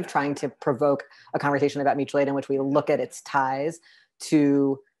kind of trying to provoke a conversation about mutual aid in which we look at its ties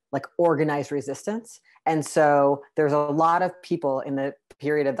to organized resistance. And so there's a lot of people in the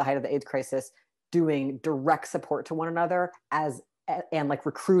period of the height of the AIDS crisis doing direct support to one another and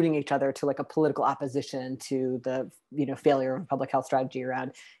recruiting each other to a political opposition to the failure of public health strategy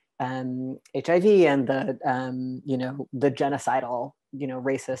around HIV and the genocidal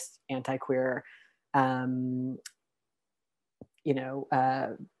racist, anti-queer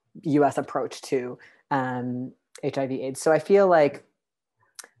US approach to HIV/AIDS. So I feel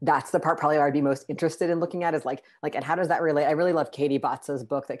that's the part probably I'd be most interested in looking at is and how does that relate? I really love Katie Botz's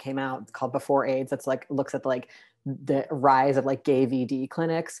book that came out called Before AIDS. That's looks at the rise of gay VD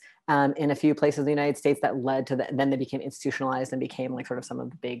clinics in a few places in the United States that led to then they became institutionalized and became sort of some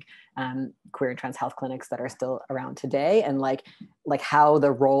of the big queer and trans health clinics that are still around today. And how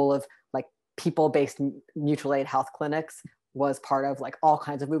the role of people-based mutual aid health clinics was part of all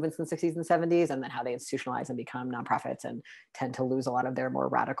kinds of movements in the 60s and 70s, and then how they institutionalize and become nonprofits and tend to lose a lot of their more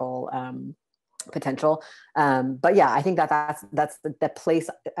radical potential. But yeah, I think that's the place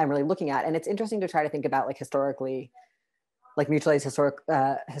I'm really looking at. And it's interesting to try to think about historically, mutual aid's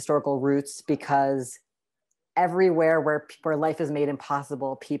historical roots, because everywhere where life is made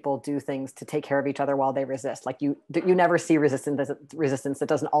impossible, people do things to take care of each other while they resist. You never see resistance that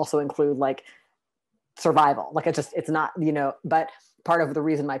doesn't also include survival. It's not, but part of the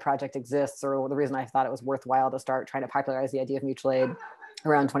reason my project exists, or the reason I thought it was worthwhile to start trying to popularize the idea of mutual aid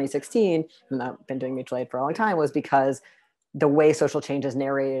around 2016, even though I've been doing mutual aid for a long time, was because the way social change is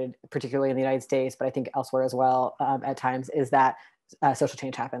narrated, particularly in the United States, but I think elsewhere as well at times, is that social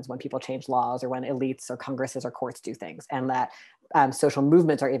change happens when people change laws or when elites or congresses or courts do things. And that social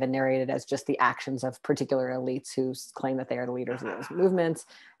movements are even narrated as just the actions of particular elites who claim that they are the leaders of those movements.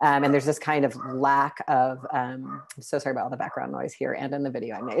 And there's this kind of lack of, I'm so sorry about all the background noise here and in the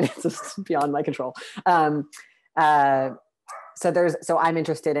video I made, it's just beyond my control. So I'm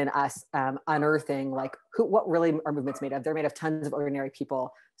interested in us unearthing what really are movements made of. They're made of tons of ordinary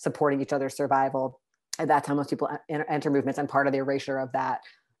people supporting each other's survival. And that's how most people enter movements. And part of the erasure of that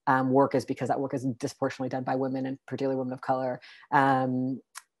work is because that work is disproportionately done by women, and particularly women of color, and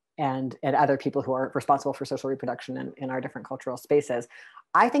other people who are responsible for social reproduction in our different cultural spaces.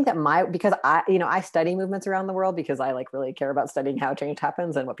 I think that because I study movements around the world because I really care about studying how change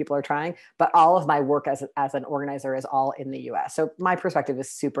happens and what people are trying, but all of my work as an organizer is all in the US. So my perspective is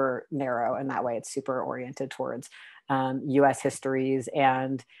super narrow in that way. It's super oriented towards US histories,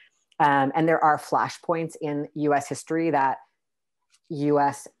 and there are flashpoints in US history that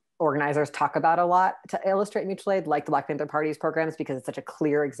US organizers talk about a lot to illustrate mutual aid, like the Black Panther Party's programs, because it's such a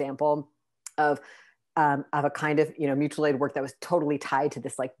clear example of a kind of mutual aid work that was totally tied to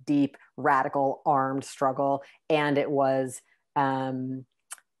this deep, radical, armed struggle, and it was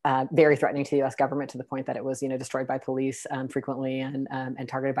very threatening to the U.S. government, to the point that it was destroyed by police frequently and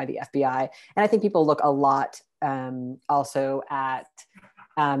targeted by the FBI. And I think people look a lot also at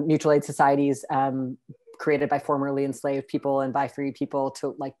mutual aid societies created by formerly enslaved people and by free people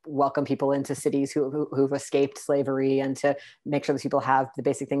to welcome people into cities who've escaped slavery, and to make sure that people have the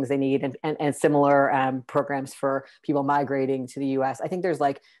basic things they need, and similar programs for people migrating to the US. I think there's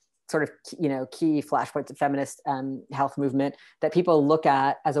sort of key flashpoints of feminist health movement that people look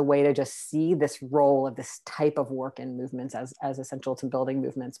at as a way to just see this role of this type of work in movements as essential to building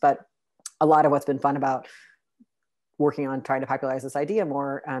movements. But a lot of what's been fun about working on trying to popularize this idea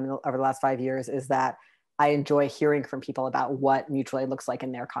more over the last 5 years is that I enjoy hearing from people about what mutual aid looks like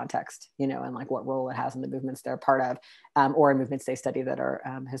in their context, and what role it has in the movements they're part of, or in movements they study that are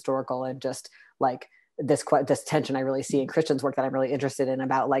historical, and just this tension I really see in Cristian's work that I'm really interested in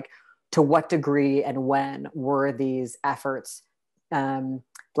about to what degree and when were these efforts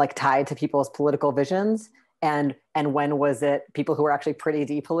tied to people's political visions, and when was it people who were actually pretty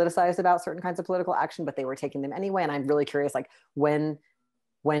depoliticized about certain kinds of political action, but they were taking them anyway? And I'm really curious, like when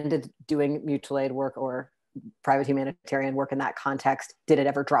did doing mutual aid work or private humanitarian work in that context, did it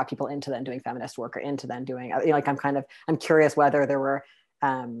ever draw people into then doing feminist work or into then doing, you know, like I'm curious whether there were,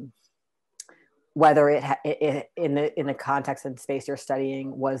 whether it in the context and space you're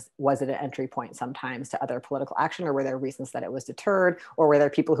studying, was it an entry point sometimes to other political action, or were there reasons that it was deterred, or were there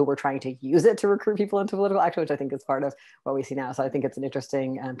people who were trying to use it to recruit people into political action, which I think is part of what we see now. So I think it's an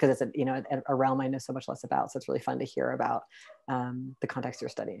interesting, because it's a realm I know so much less about. So it's really fun to hear about the context you're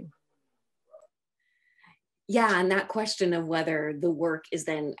studying. Yeah, and that question of whether the work is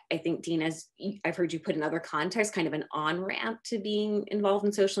then, I think, Dean, as I've heard you put in other contexts, kind of an on-ramp to being involved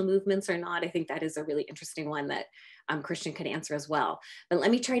in social movements or not, I think that is a really interesting one that Cristian could answer as well. But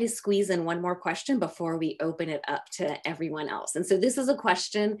let me try to squeeze in one more question before we open it up to everyone else. And so this is a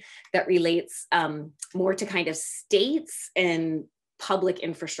question that relates more to kind of states and public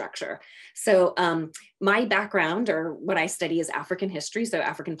infrastructure. So my background, or what I study, is African history, so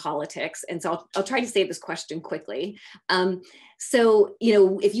African politics. And so I'll try to say this question quickly. So, you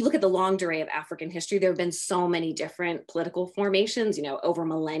know, if you look at the longue durée of African history, there have been so many different political formations, you know, over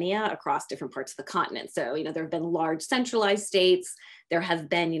millennia across different parts of the continent. So, you know, there have been large centralized states. There have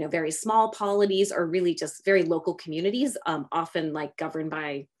been, you know, very small polities, or really just very local communities, often like governed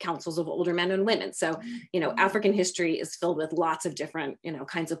by councils of older men and women. So, you know, African history is filled with lots of different, you know,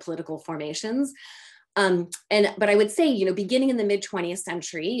 kinds of political formations. But I would say, you know, beginning in the mid 20th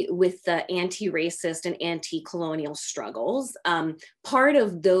century with the anti-racist and anti-colonial struggles, part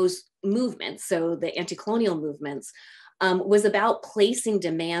of those movements, so the anti-colonial movements, was about placing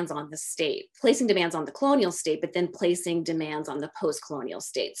demands on the state, placing demands on the colonial state, but then placing demands on the post-colonial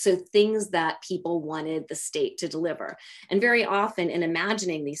state. So things that people wanted the state to deliver. And very often in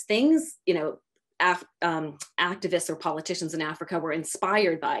imagining these things, you know, activists or politicians in Africa were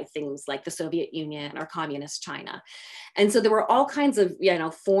inspired by things like the Soviet Union or communist China. And so there were all kinds of, you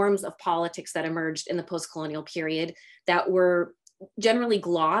know, forms of politics that emerged in the post-colonial period that were generally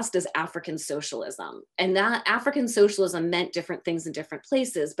glossed as African socialism. And that African socialism meant different things in different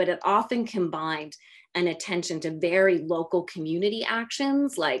places, but it often combined an attention to very local community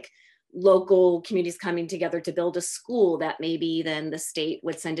actions, like local communities coming together to build a school that maybe then the state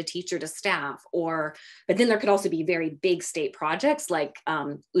would send a teacher to staff, but then there could also be very big state projects like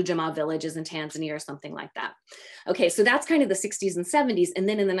Ujamaa villages in Tanzania or something like that. Okay, so that's kind of the 60s and 70s. And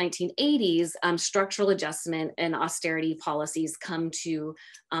then in the 1980s, structural adjustment and austerity policies come to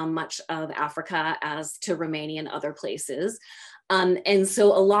much of Africa, as to Romania and other places. And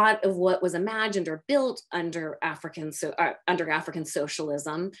so a lot of what was imagined or built under African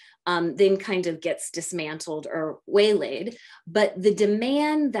socialism then kind of gets dismantled or waylaid. But the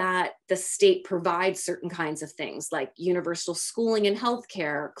demand that the state provides certain kinds of things like universal schooling and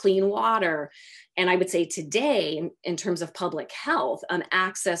healthcare, clean water, and I would say today, in terms of public health,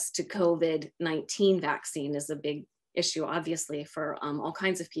 access to COVID-19 vaccine is a big issue, obviously, for all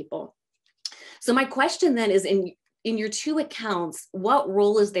kinds of people. So my question then is, in your two accounts, what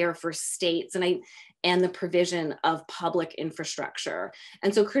role is there for states and the provision of public infrastructure?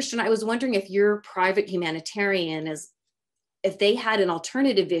 And so, Cristian, I was wondering if your private humanitarian if they had an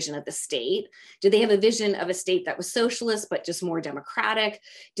alternative vision of the state. Did they have a vision of a state that was socialist, but just more democratic?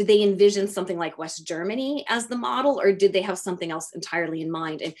 Did they envision something like West Germany as the model, or did they have something else entirely in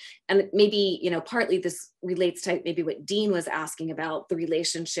mind? And maybe, you know, partly this relates to maybe what Dean was asking about, the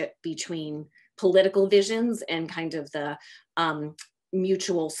relationship between political visions and kind of the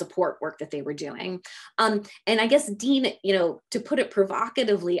mutual support work that they were doing. And I guess, Dean, you know, to put it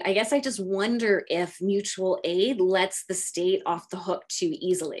provocatively, I guess I just wonder if mutual aid lets the state off the hook too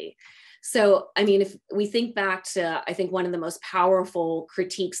easily. So, I mean, if we think back to, I think one of the most powerful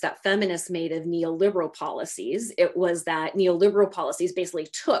critiques that feminists made of neoliberal policies, it was that neoliberal policies basically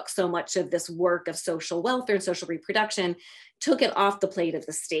took so much of this work of social welfare and social reproduction, took it off the plate of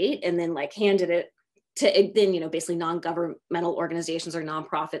the state, and then like handed it to then, you know, basically non-governmental organizations or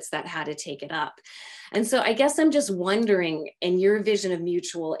nonprofits that had to take it up. And so I guess I'm just wondering, in your vision of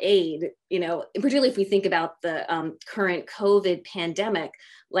mutual aid, you know, particularly if we think about the current COVID pandemic,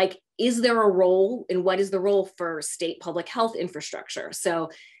 like, is there a role, and what is the role for state public health infrastructure? So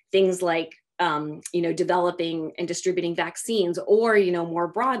things like, you know, developing and distributing vaccines, or, you know, more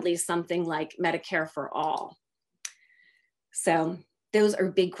broadly, something like Medicare for all. So those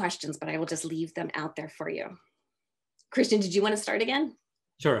are big questions, but I will just leave them out there for you. Cristian, did you want to start again?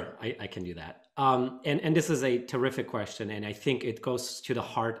 Sure, I can do that. And this is a terrific question, and I think it goes to the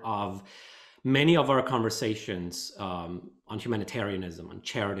heart of many of our conversations on humanitarianism, on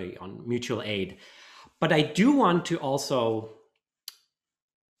charity, on mutual aid. But I do want to also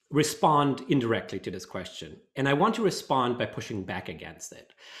respond indirectly to this question. And I want to respond by pushing back against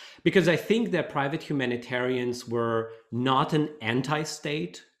it. Because I think that private humanitarians were not an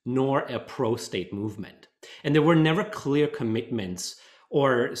anti-state nor a pro-state movement. And there were never clear commitments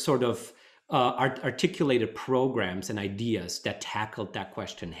or sort of articulated programs and ideas that tackled that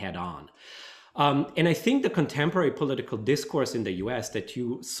question head on. And I think the contemporary political discourse in the US that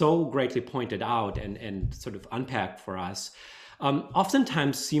you so greatly pointed out and sort of unpacked for us,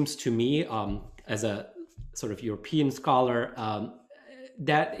 oftentimes seems to me, as a sort of European scholar,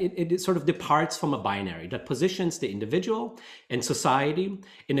 that it sort of departs from a binary that positions the individual and society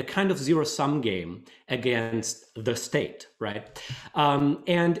in a kind of zero-sum game against the state, right?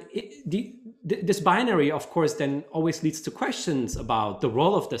 This binary, of course, then always leads to questions about the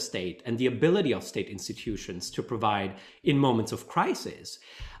role of the state and the ability of state institutions to provide in moments of crisis.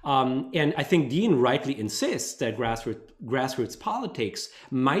 And I think Dean rightly insists that grassroots politics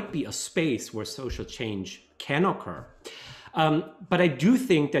might be a space where social change can occur. But I do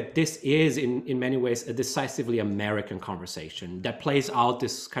think that this is, in many ways, a decisively American conversation that plays out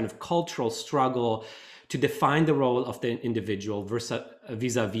this kind of cultural struggle to define the role of the individual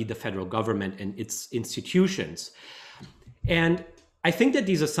vis-a-vis the federal government and its institutions. And I think that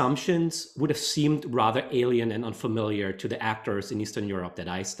these assumptions would have seemed rather alien and unfamiliar to the actors in Eastern Europe that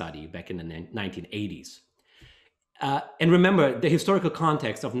I studied back in the 1980s. And remember, the historical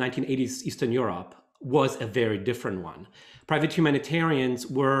context of 1980s Eastern Europe was a very different one. Private humanitarians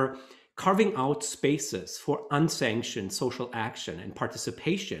were carving out spaces for unsanctioned social action and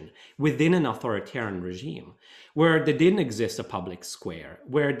participation within an authoritarian regime, where there didn't exist a public square,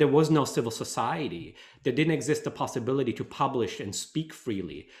 where there was no civil society, there didn't exist the possibility to publish and speak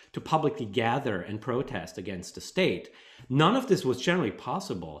freely, to publicly gather and protest against the state. None of this was generally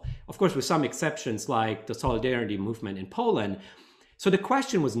possible, of course, with some exceptions like the Solidarity movement in Poland. So the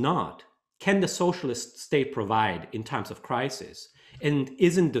question was not, can the socialist state provide in times of crisis? And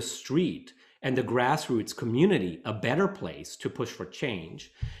isn't the street and the grassroots community a better place to push for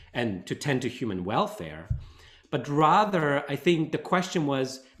change and to tend to human welfare? But rather, I think the question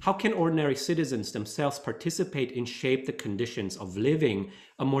was, how can ordinary citizens themselves participate and shape the conditions of living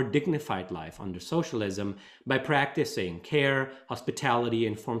a more dignified life under socialism by practicing care, hospitality,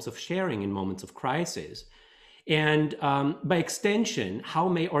 and forms of sharing in moments of crisis? And by extension, how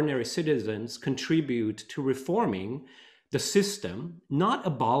may ordinary citizens contribute to reforming the system, not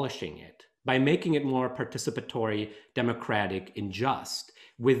abolishing it, by making it more participatory, democratic, and just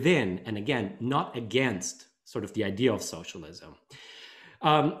within, and again, not against sort of the idea of socialism.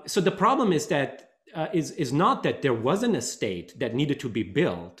 So the problem is that is not that there wasn't a state that needed to be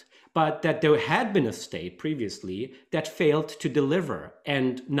built, but that there had been a state previously that failed to deliver.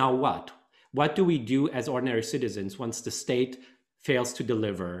 And now what? What do we do as ordinary citizens once the state fails to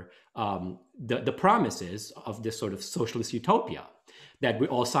deliver the promises of this sort of socialist utopia that we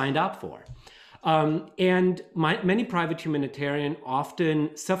all signed up for? And many private humanitarians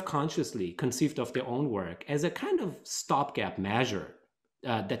often self-consciously conceived of their own work as a kind of stopgap measure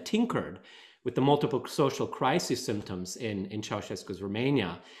that tinkered with the multiple social crisis symptoms in Ceausescu's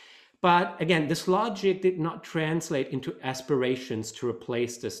Romania. But again, this logic did not translate into aspirations to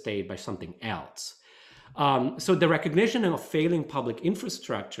replace the state by something else. So the recognition of failing public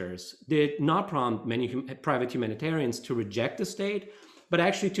infrastructures did not prompt many private humanitarians to reject the state, but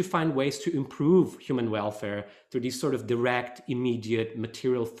actually to find ways to improve human welfare through these sort of direct, immediate,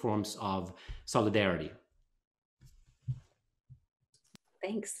 material forms of solidarity.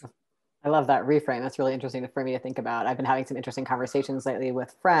 Thanks. I love that reframe. That's really interesting for me to think about. I've been having some interesting conversations lately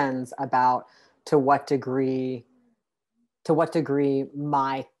with friends about to what degree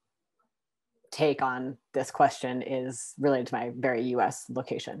my take on this question is related to my very US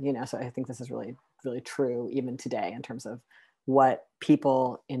location, you know, so I think this is really, really true even today in terms of what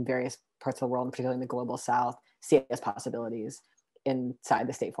people in various parts of the world, and particularly in the global South, see as possibilities inside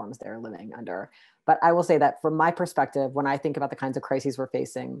the state forms they're living under. But I will say that from my perspective, when I think about the kinds of crises we're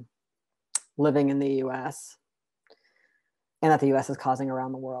facing living in the US and that the US is causing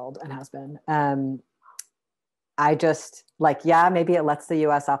around the world and has been, I just like, yeah, maybe it lets the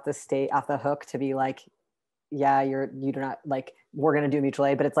US off the hook to be like, yeah, you do not like, we're going to do mutual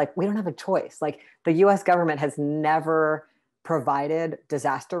aid, but it's like, we don't have a choice. Like the US government has never provided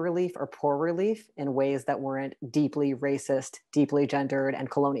disaster relief or poor relief in ways that weren't deeply racist, deeply gendered, and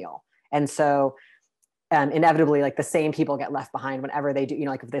colonial. And so inevitably, like the same people get left behind whenever they do, you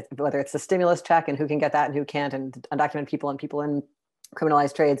know, like whether it's the stimulus check and who can get that and who can't, and undocumented people and people in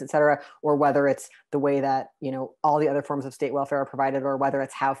criminalized trades, et cetera, or whether it's the way that, you know, all the other forms of state welfare are provided, or whether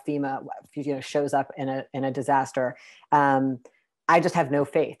it's how FEMA, you know, shows up in a disaster. I just have no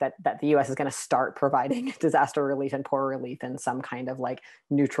faith that the US is going to start providing disaster relief and poor relief in some kind of like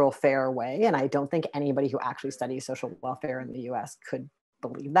neutral, fair way. And I don't think anybody who actually studies social welfare in the US could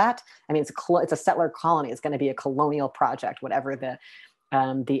believe that. I mean, it's a settler colony. It's going to be a colonial project, whatever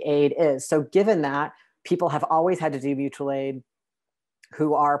the aid is. So given that, people have always had to do mutual aid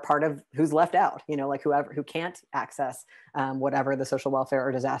who are part of, who's left out, you know, like who can't access whatever the social welfare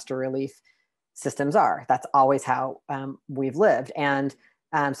or disaster relief systems are. That's always how we've lived. And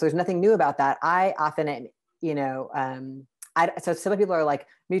so there's nothing new about that. I often, you know, so some people are like,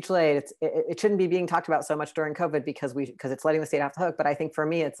 mutual aid, it shouldn't be being talked about so much during COVID because it's letting the state off the hook. But I think for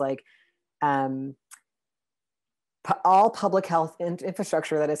me, it's like all public health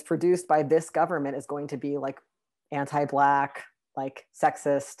infrastructure that is produced by this government is going to be like anti-Black, like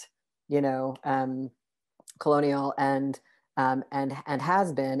sexist, you know, colonial and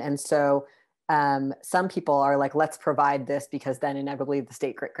has been. And so some people are like, let's provide this because then inevitably the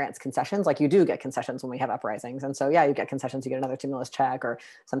state grants concessions. Like you do get concessions when we have uprisings. And so, yeah, you get concessions, you get another stimulus check, or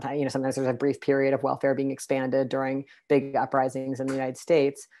sometimes, you know, sometimes there's a brief period of welfare being expanded during big uprisings in the United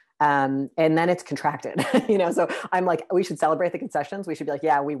States. And then it's contracted, you know, so I'm like, we should celebrate the concessions. We should be like,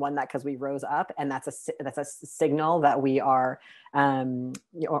 yeah, we won that because we rose up. And that's a signal that we are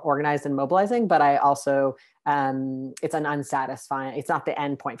organized and mobilizing. But I also, it's an unsatisfying, it's not the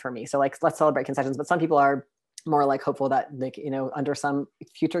end point for me. So like, let's celebrate concessions. But some people are more like hopeful that, like, you know, under some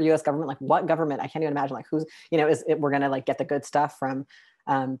future US government, like what government, I can't even imagine like who's, you know, we're going to like get the good stuff from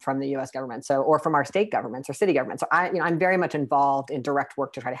the US government. So, or from our state governments or city governments. So I'm very much involved in direct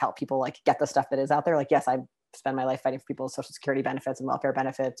work to try to help people like get the stuff that is out there. Like, yes, I spend my life fighting for people's social security benefits and welfare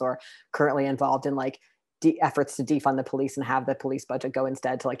benefits, or currently involved in like efforts to defund the police and have the police budget go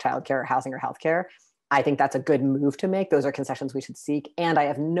instead to like childcare, housing, or healthcare. I think that's a good move to make. Those are concessions we should seek. And I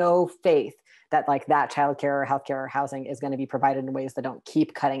have no faith that like that childcare or healthcare or housing is going to be provided in ways that don't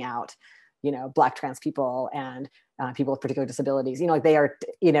keep cutting out, you know, Black trans people and people with particular disabilities, you know, like they are,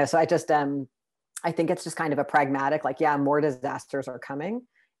 you know, so I just, I think it's just kind of a pragmatic, like, yeah, more disasters are coming,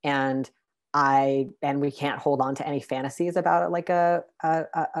 and we can't hold on to any fantasies about it, like a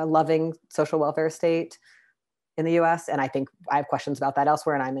loving social welfare state in the US. And I think I have questions about that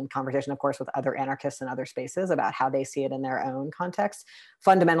elsewhere. And I'm in conversation, of course, with other anarchists in other spaces about how they see it in their own context.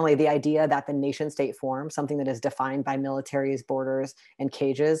 Fundamentally, the idea that the nation state form, something that is defined by militaries, borders, and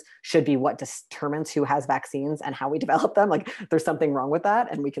cages, should be what determines who has vaccines and how we develop them. Like there's something wrong with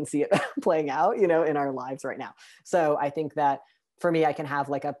that. And we can see it playing out, you know, in our lives right now. So I think that for me, I can have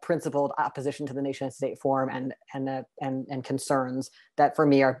like a principled opposition to the nation state form and concerns that for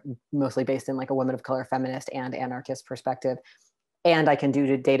me are mostly based in like a women of color, feminist, and anarchist perspective. And I can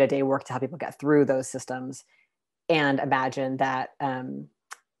do day-to-day work to help people get through those systems and imagine that,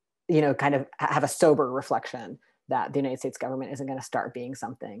 you know, kind of have a sober reflection that the United States government isn't going to start being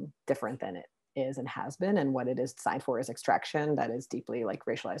something different than it is and has been. And what it is designed for is extraction that is deeply like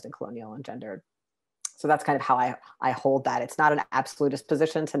racialized and colonial and gendered. So that's kind of how I hold that. It's not an absolutist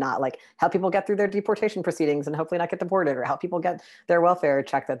position to not like help people get through their deportation proceedings and hopefully not get deported, or help people get their welfare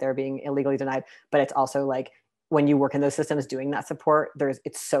check that they're being illegally denied. But it's also like when you work in those systems doing that support,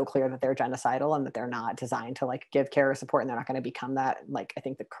 it's so clear that they're genocidal and that they're not designed to like give care or support, and they're not going to become that. Like I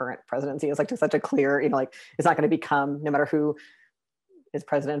think the current presidency is like just such a clear, you know, like it's not going to become, no matter who is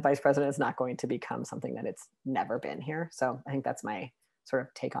president, vice president, it's not going to become something that it's never been here. So I think that's my sort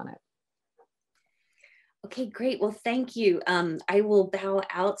of take on it. Okay, great. Well, thank you. I will bow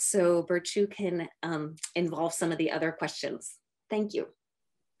out so Burcu can involve some of the other questions. Thank you.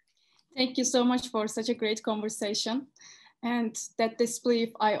 Thank you so much for such a great conversation. And that disbelief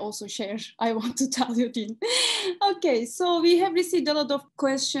I also share, I want to tell you, Dean. Okay, so we have received a lot of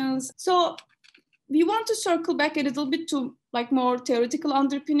questions. So we want to circle back a little bit to like more theoretical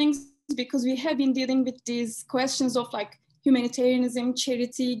underpinnings, because we have been dealing with these questions of like humanitarianism,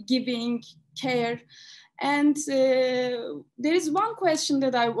 charity, giving, care. And there is one question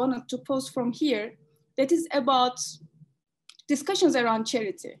that I wanted to pose from here that is about discussions around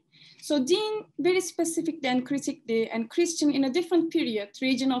charity. So Dean, very specifically and critically, and Cristian, in a different period,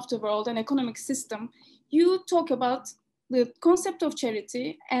 region of the world and economic system, you talk about the concept of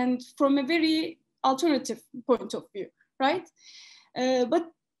charity and from a very alternative point of view, right?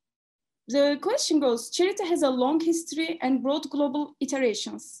 But the question goes, charity has a long history and broad global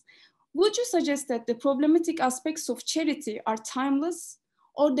iterations. Would you suggest that the problematic aspects of charity are timeless,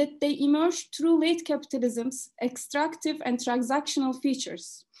 or that they emerge through late capitalism's extractive and transactional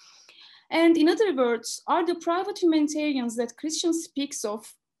features? And in other words, are the private humanitarians that Cristian speaks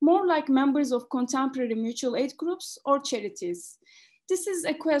of more like members of contemporary mutual aid groups or charities? This is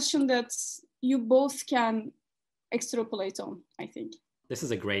a question that you both can extrapolate on, I think. This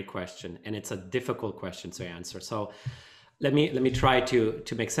is a great question, and it's a difficult question to answer. So let me try to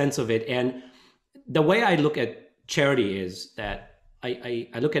make sense of it. And the way I look at charity is that I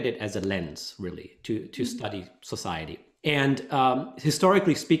look at it as a lens, really, to study society. And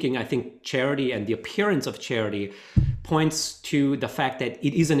historically speaking, I think charity and the appearance of charity points to the fact that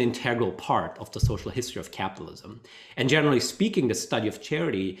it is an integral part of the social history of capitalism. And generally speaking, the study of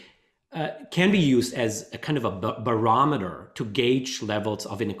charity can be used as a kind of a barometer to gauge levels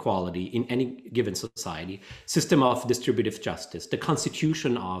of inequality in any given society, system of distributive justice, the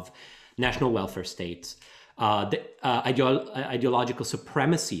constitution of national welfare states, the ideological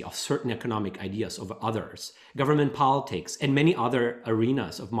supremacy of certain economic ideas over others, government politics, and many other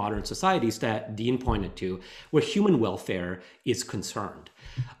arenas of modern societies that Dean pointed to, where human welfare is concerned.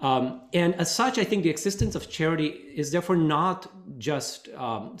 And as such, I think the existence of charity is therefore not just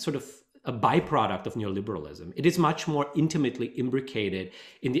sort of a byproduct of neoliberalism. It is much more intimately imbricated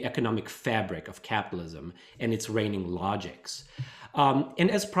in the economic fabric of capitalism and its reigning logics.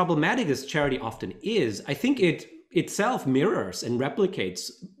 And as problematic as charity often is, I think it itself mirrors and replicates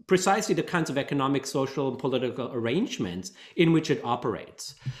precisely the kinds of economic, social, and political arrangements in which it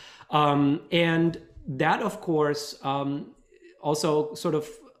operates. And that, of course, also sort of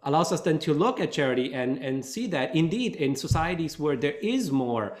allows us then to look at charity and see that indeed in societies where there is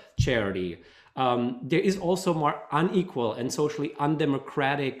more charity, there is also more unequal and socially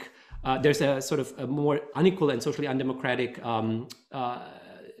undemocratic. There's a sort of a more unequal and socially undemocratic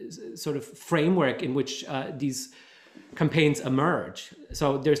sort of framework in which these campaigns emerge.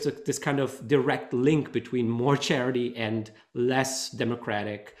 So there's this kind of direct link between more charity and less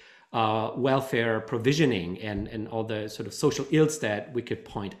democratic welfare provisioning and all the sort of social ills that we could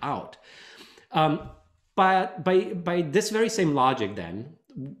point out. But by this very same logic, then,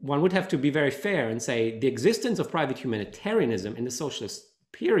 one would have to be very fair and say the existence of private humanitarianism in the socialist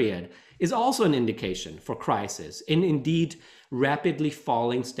period is also an indication for crisis and indeed rapidly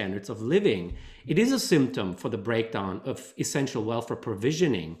falling standards of living. It is a symptom for the breakdown of essential welfare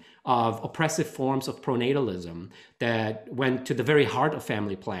provisioning, of oppressive forms of pronatalism that went to the very heart of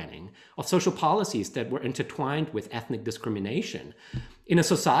family planning, of social policies that were intertwined with ethnic discrimination, in a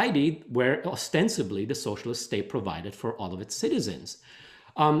society where ostensibly the socialist state provided for all of its citizens.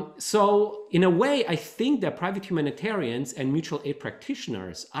 So in a way, I think that private humanitarians and mutual aid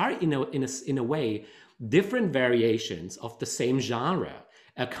practitioners are in a way different variations of the same genre,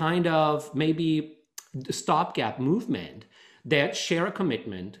 a kind of maybe stopgap movement that share a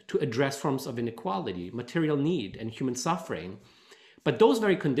commitment to address forms of inequality, material need, and human suffering. But those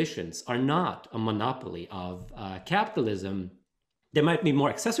very conditions are not a monopoly of capitalism. They might be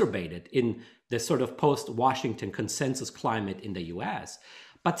more exacerbated in the sort of post-Washington consensus climate in the US.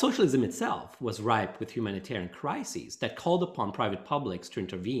 But socialism itself was ripe with humanitarian crises that called upon private publics to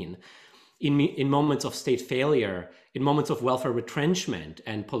intervene in moments of state failure, in moments of welfare retrenchment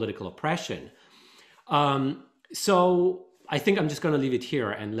and political oppression. So I think I'm just going to leave it here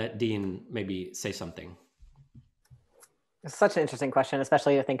and let Dean maybe say something. It's such an interesting question,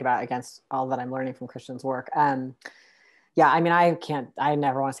 especially to think about against all that I'm learning from Cristian's work. Yeah, I mean, I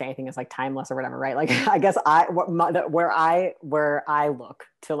never want to say anything is like timeless or whatever, right? Like, I guess where I look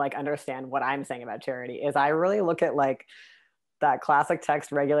to like understand what I'm saying about charity is I really look at like that classic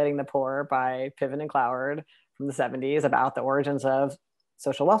text, Regulating the Poor by Piven and Cloward from the 70s about the origins of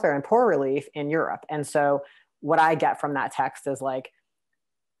social welfare and poor relief in Europe. And so what I get from that text is like,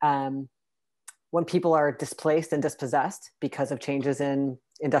 when people are displaced and dispossessed because of changes in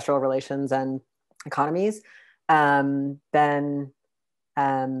industrial relations and economies, then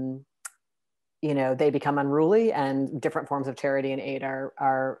you know, they become unruly, and different forms of charity and aid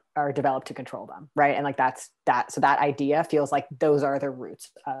are developed to control them, right? And like so that idea feels like those are the roots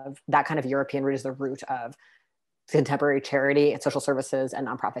of that kind of European root is the root of contemporary charity and social services and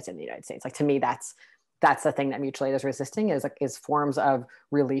nonprofits in the United States. Like, to me, that's the thing that mutual aid is resisting is forms of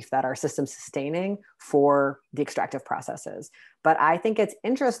relief that are system sustaining for the extractive processes. But I think it's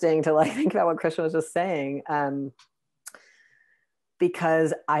interesting to like think about what Cristian was just saying,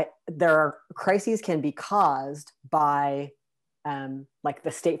 because there are crises can be caused by like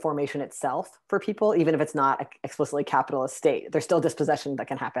the state formation itself for people, even if it's not an explicitly capitalist state. There's still dispossession that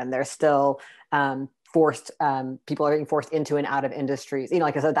can happen. There's still people are being forced into and out of industries. You know,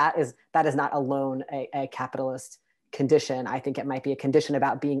 like I said, that is not alone a capitalist condition. I think it might be a condition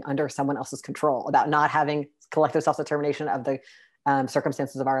about being under someone else's control, about not having collective self-determination of the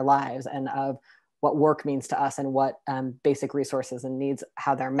circumstances of our lives and of what work means to us and what basic resources and needs,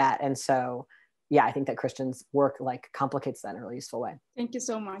 how they're met. And so, yeah, I think that Cristian's work like complicates that in a really useful way. Thank you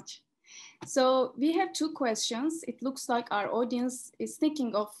so much. So we have two questions. It looks like our audience is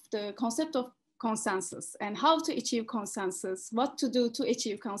thinking of the concept of consensus and how to achieve consensus, what to do to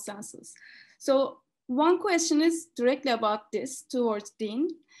achieve consensus. So one question is directly about this towards Dean.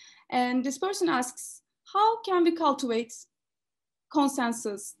 And this person asks, how can we cultivate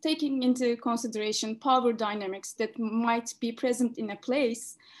consensus, taking into consideration power dynamics that might be present in a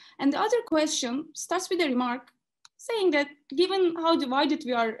place? And the other question starts with a remark saying that given how divided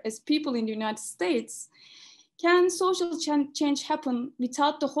we are as people in the United States, can social change happen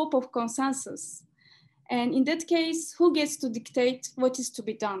without the hope of consensus? And in that case, who gets to dictate what is to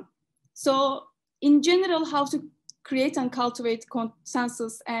be done? So in general, how to create and cultivate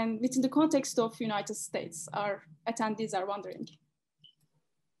consensus, and within the context of United States, our attendees are wondering.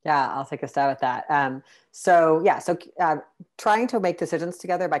 Yeah, I'll take a stab at that. So trying to make decisions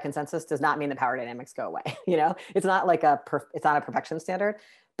together by consensus does not mean the power dynamics go away. You know, it's not like it's not a perfection standard.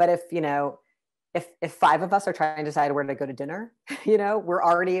 But if, you know, if five of us are trying to decide where to go to dinner, you know, we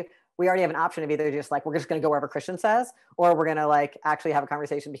already have an option of either just like, we're just going to go wherever Cristian says, or we're going to like actually have a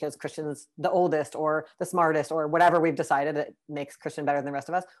conversation because Cristian's the oldest or the smartest or whatever we've decided that makes Cristian better than the rest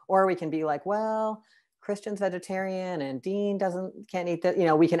of us. Or we can be like, well, Cristian's vegetarian and Dean can't eat that. You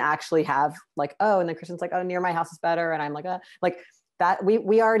know, we can actually have like, oh, and then Cristian's like, oh, near my house is better. And I'm like that.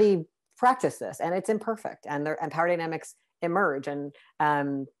 We already practice this and it's imperfect and power dynamics emerge.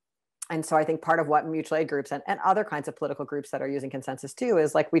 And so I think part of what mutual aid groups and other kinds of political groups that are using consensus too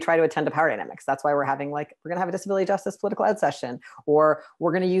is like, we try to attend to power dynamics. That's why we're going to have a disability justice political ed session, or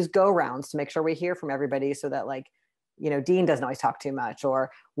we're going to use go rounds to make sure we hear from everybody so that like, you know, Dean doesn't always talk too much, or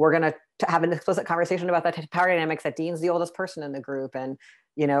we're going to have an explicit conversation about the power dynamics that Dean's the oldest person in the group, and,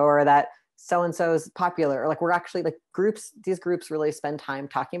 you know, or that so-and-so's popular, or like we're actually like these groups really spend time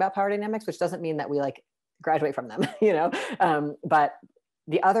talking about power dynamics, which doesn't mean that we like graduate from them, you know, but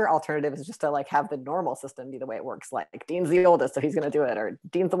the other alternative is just to like have the normal system be the way it works. Like Dean's the oldest, so he's going to do it, or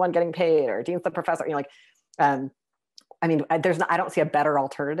Dean's the one getting paid, or Dean's the professor, you know, like, I mean, I don't see a better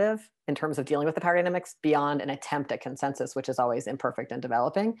alternative in terms of dealing with the power dynamics beyond an attempt at consensus, which is always imperfect and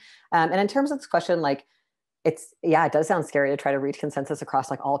developing. And in terms of this question, like it does sound scary to try to reach consensus across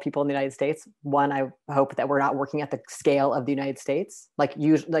like all people in the United States. One, I hope that we're not working at the scale of the United States. Like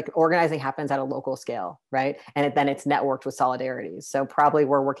organizing happens at a local scale, right? And then it's networked with solidarities. So probably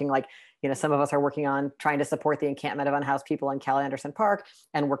we're working like, you know, some of us are working on trying to support the encampment of unhoused people in Cal Anderson Park,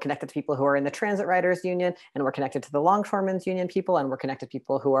 and we're connected to people who are in the Transit Riders Union, and we're connected to the Longshoremen's Union people, and we're connected to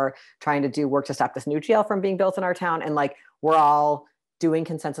people who are trying to do work to stop this new jail from being built in our town. And like, we're all doing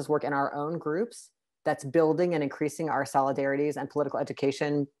consensus work in our own groups that's building and increasing our solidarities and political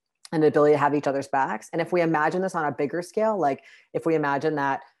education and the ability to have each other's backs. And if we imagine this on a bigger scale, like if we imagine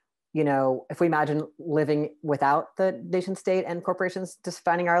that, you know, if we imagine living without the nation state and corporations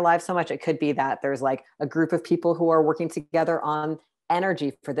defining our lives so much, it could be that there's like a group of people who are working together on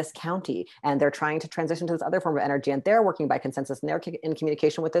energy for this county, and they're trying to transition to this other form of energy, and they're working by consensus, and they're in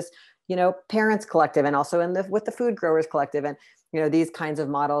communication with this, you know, parents collective, and also with the food growers collective. And, you know, these kinds of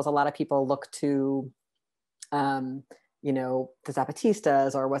models, a lot of people look to, you know, the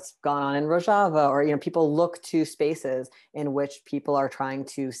Zapatistas, or what's gone on in Rojava, or, you know, people look to spaces in which people are trying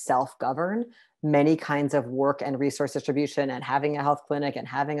to self-govern many kinds of work and resource distribution, and having a health clinic, and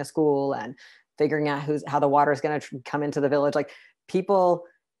having a school, and figuring out how the water is going to come into the village. Like people,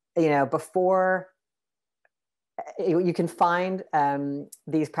 you know, before you can find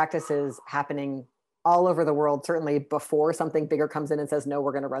these practices happening all over the world, certainly before something bigger comes in and says, no,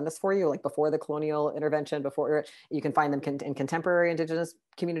 we're going to run this for you, like before the colonial intervention, before you can find them in contemporary indigenous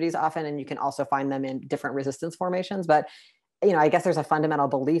communities often, and you can also find them in different resistance formations. But, you know, I guess there's a fundamental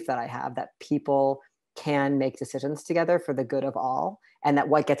belief that I have that people can make decisions together for the good of all, and that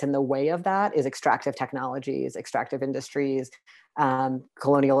what gets in the way of that is extractive technologies, extractive industries,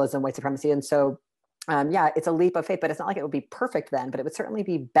 colonialism, white supremacy. And so, it's a leap of faith, but it's not like it would be perfect then, but it would certainly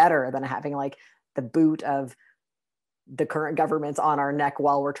be better than having like the boot of the current governments on our neck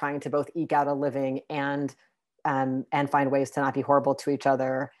while we're trying to both eke out a living and find ways to not be horrible to each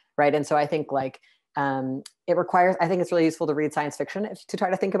other, right? And so I think like it requires, I think it's really useful to read science fiction to try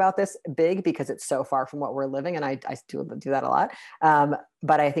to think about this big, because it's so far from what we're living, and I do that a lot.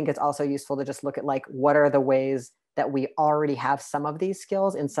 But I think it's also useful to just look at like, what are the ways that we already have some of these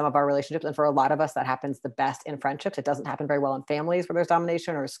skills in some of our relationships. And for a lot of us, that happens the best in friendships. It doesn't happen very well in families where there's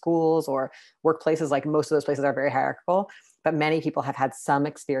domination, or schools or workplaces. Like most of those places are very hierarchical, but many people have had some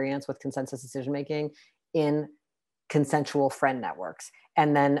experience with consensus decision-making in consensual friend networks.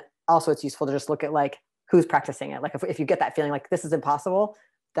 And then also it's useful to just look at like who's practicing it. Like if you get that feeling like this is impossible,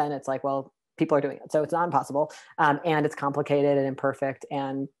 then it's like, well, people are doing it. So it's not impossible. And it's complicated and imperfect.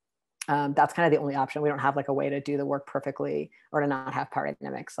 And that's kind of the only option. We don't have like a way to do the work perfectly or to not have power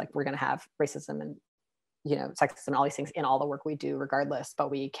dynamics. Like we're going to have racism and, you know, sexism and all these things in all the work we do regardless, but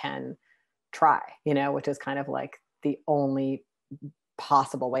we can try, you know, which is kind of like the only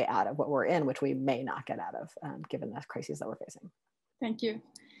possible way out of what we're in, which we may not get out of given the crises that we're facing. Thank you.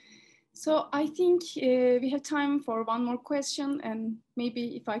 So I think we have time for one more question, and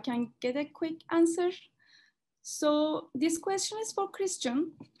maybe if I can get a quick answer. So this question is for Cristian,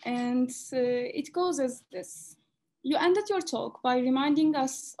 and it goes as this. You ended your talk by reminding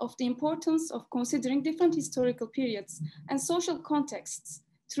us of the importance of considering different historical periods and social contexts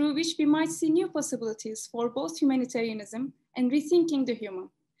through which we might see new possibilities for both humanitarianism and rethinking the human.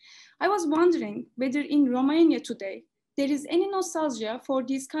 I was wondering whether in Romania today, there is any nostalgia for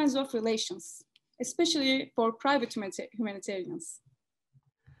these kinds of relations, especially for private humanitarians.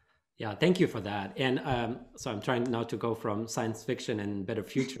 Yeah, thank you for that. And so I'm trying now to go from science fiction and better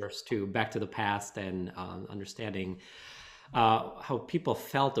futures to back to the past and understanding how people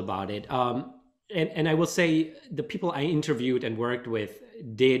felt about it. And I will say the people I interviewed and worked with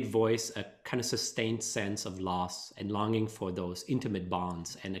did voice a kind of sustained sense of loss and longing for those intimate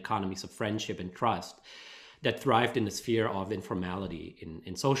bonds and economies of friendship and trust that thrived in the sphere of informality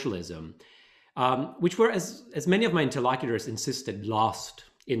in socialism, which were, as many of my interlocutors insisted, lost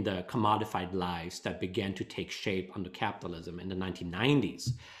in the commodified lives that began to take shape under capitalism in the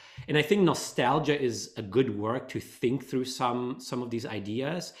 1990s. And I think nostalgia is a good work to think through some of these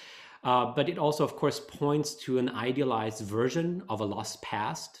ideas, but it also, of course, points to an idealized version of a lost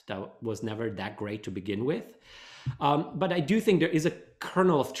past that was never that great to begin with. But I do think there is a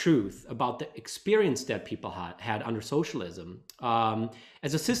kernel of truth about the experience that people had under socialism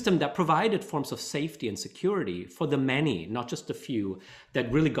as a system that provided forms of safety and security for the many, not just the few,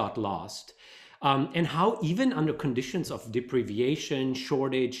 that really got lost. And how even under conditions of deprivation,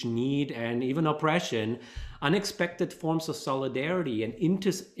 shortage, need, and even oppression, unexpected forms of solidarity and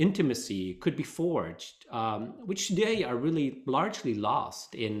intimacy could be forged, which today are really largely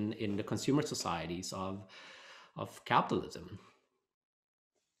lost in the consumer societies of capitalism.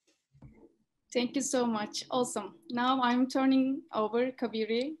 Thank you so much. Awesome. Now I'm turning over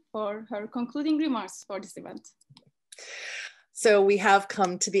Kabiri for her concluding remarks for this event. So we have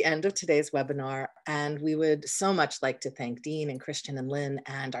come to the end of today's webinar, and we would so much like to thank Dean and Cristian and Lynn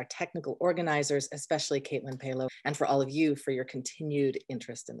and our technical organizers, especially Caitlin Palo, and for all of you for your continued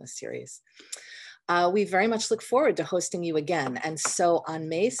interest in this series. We very much look forward to hosting you again. And so on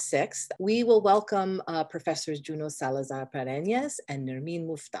May 6th, we will welcome Professors Juno Salazar Pareñas and Nermeen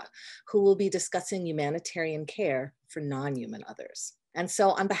Mufta, who will be discussing humanitarian care for non-human others. And so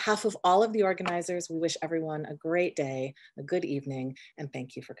on behalf of all of the organizers, we wish everyone a great day, a good evening, and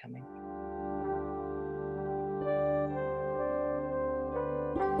thank you for coming.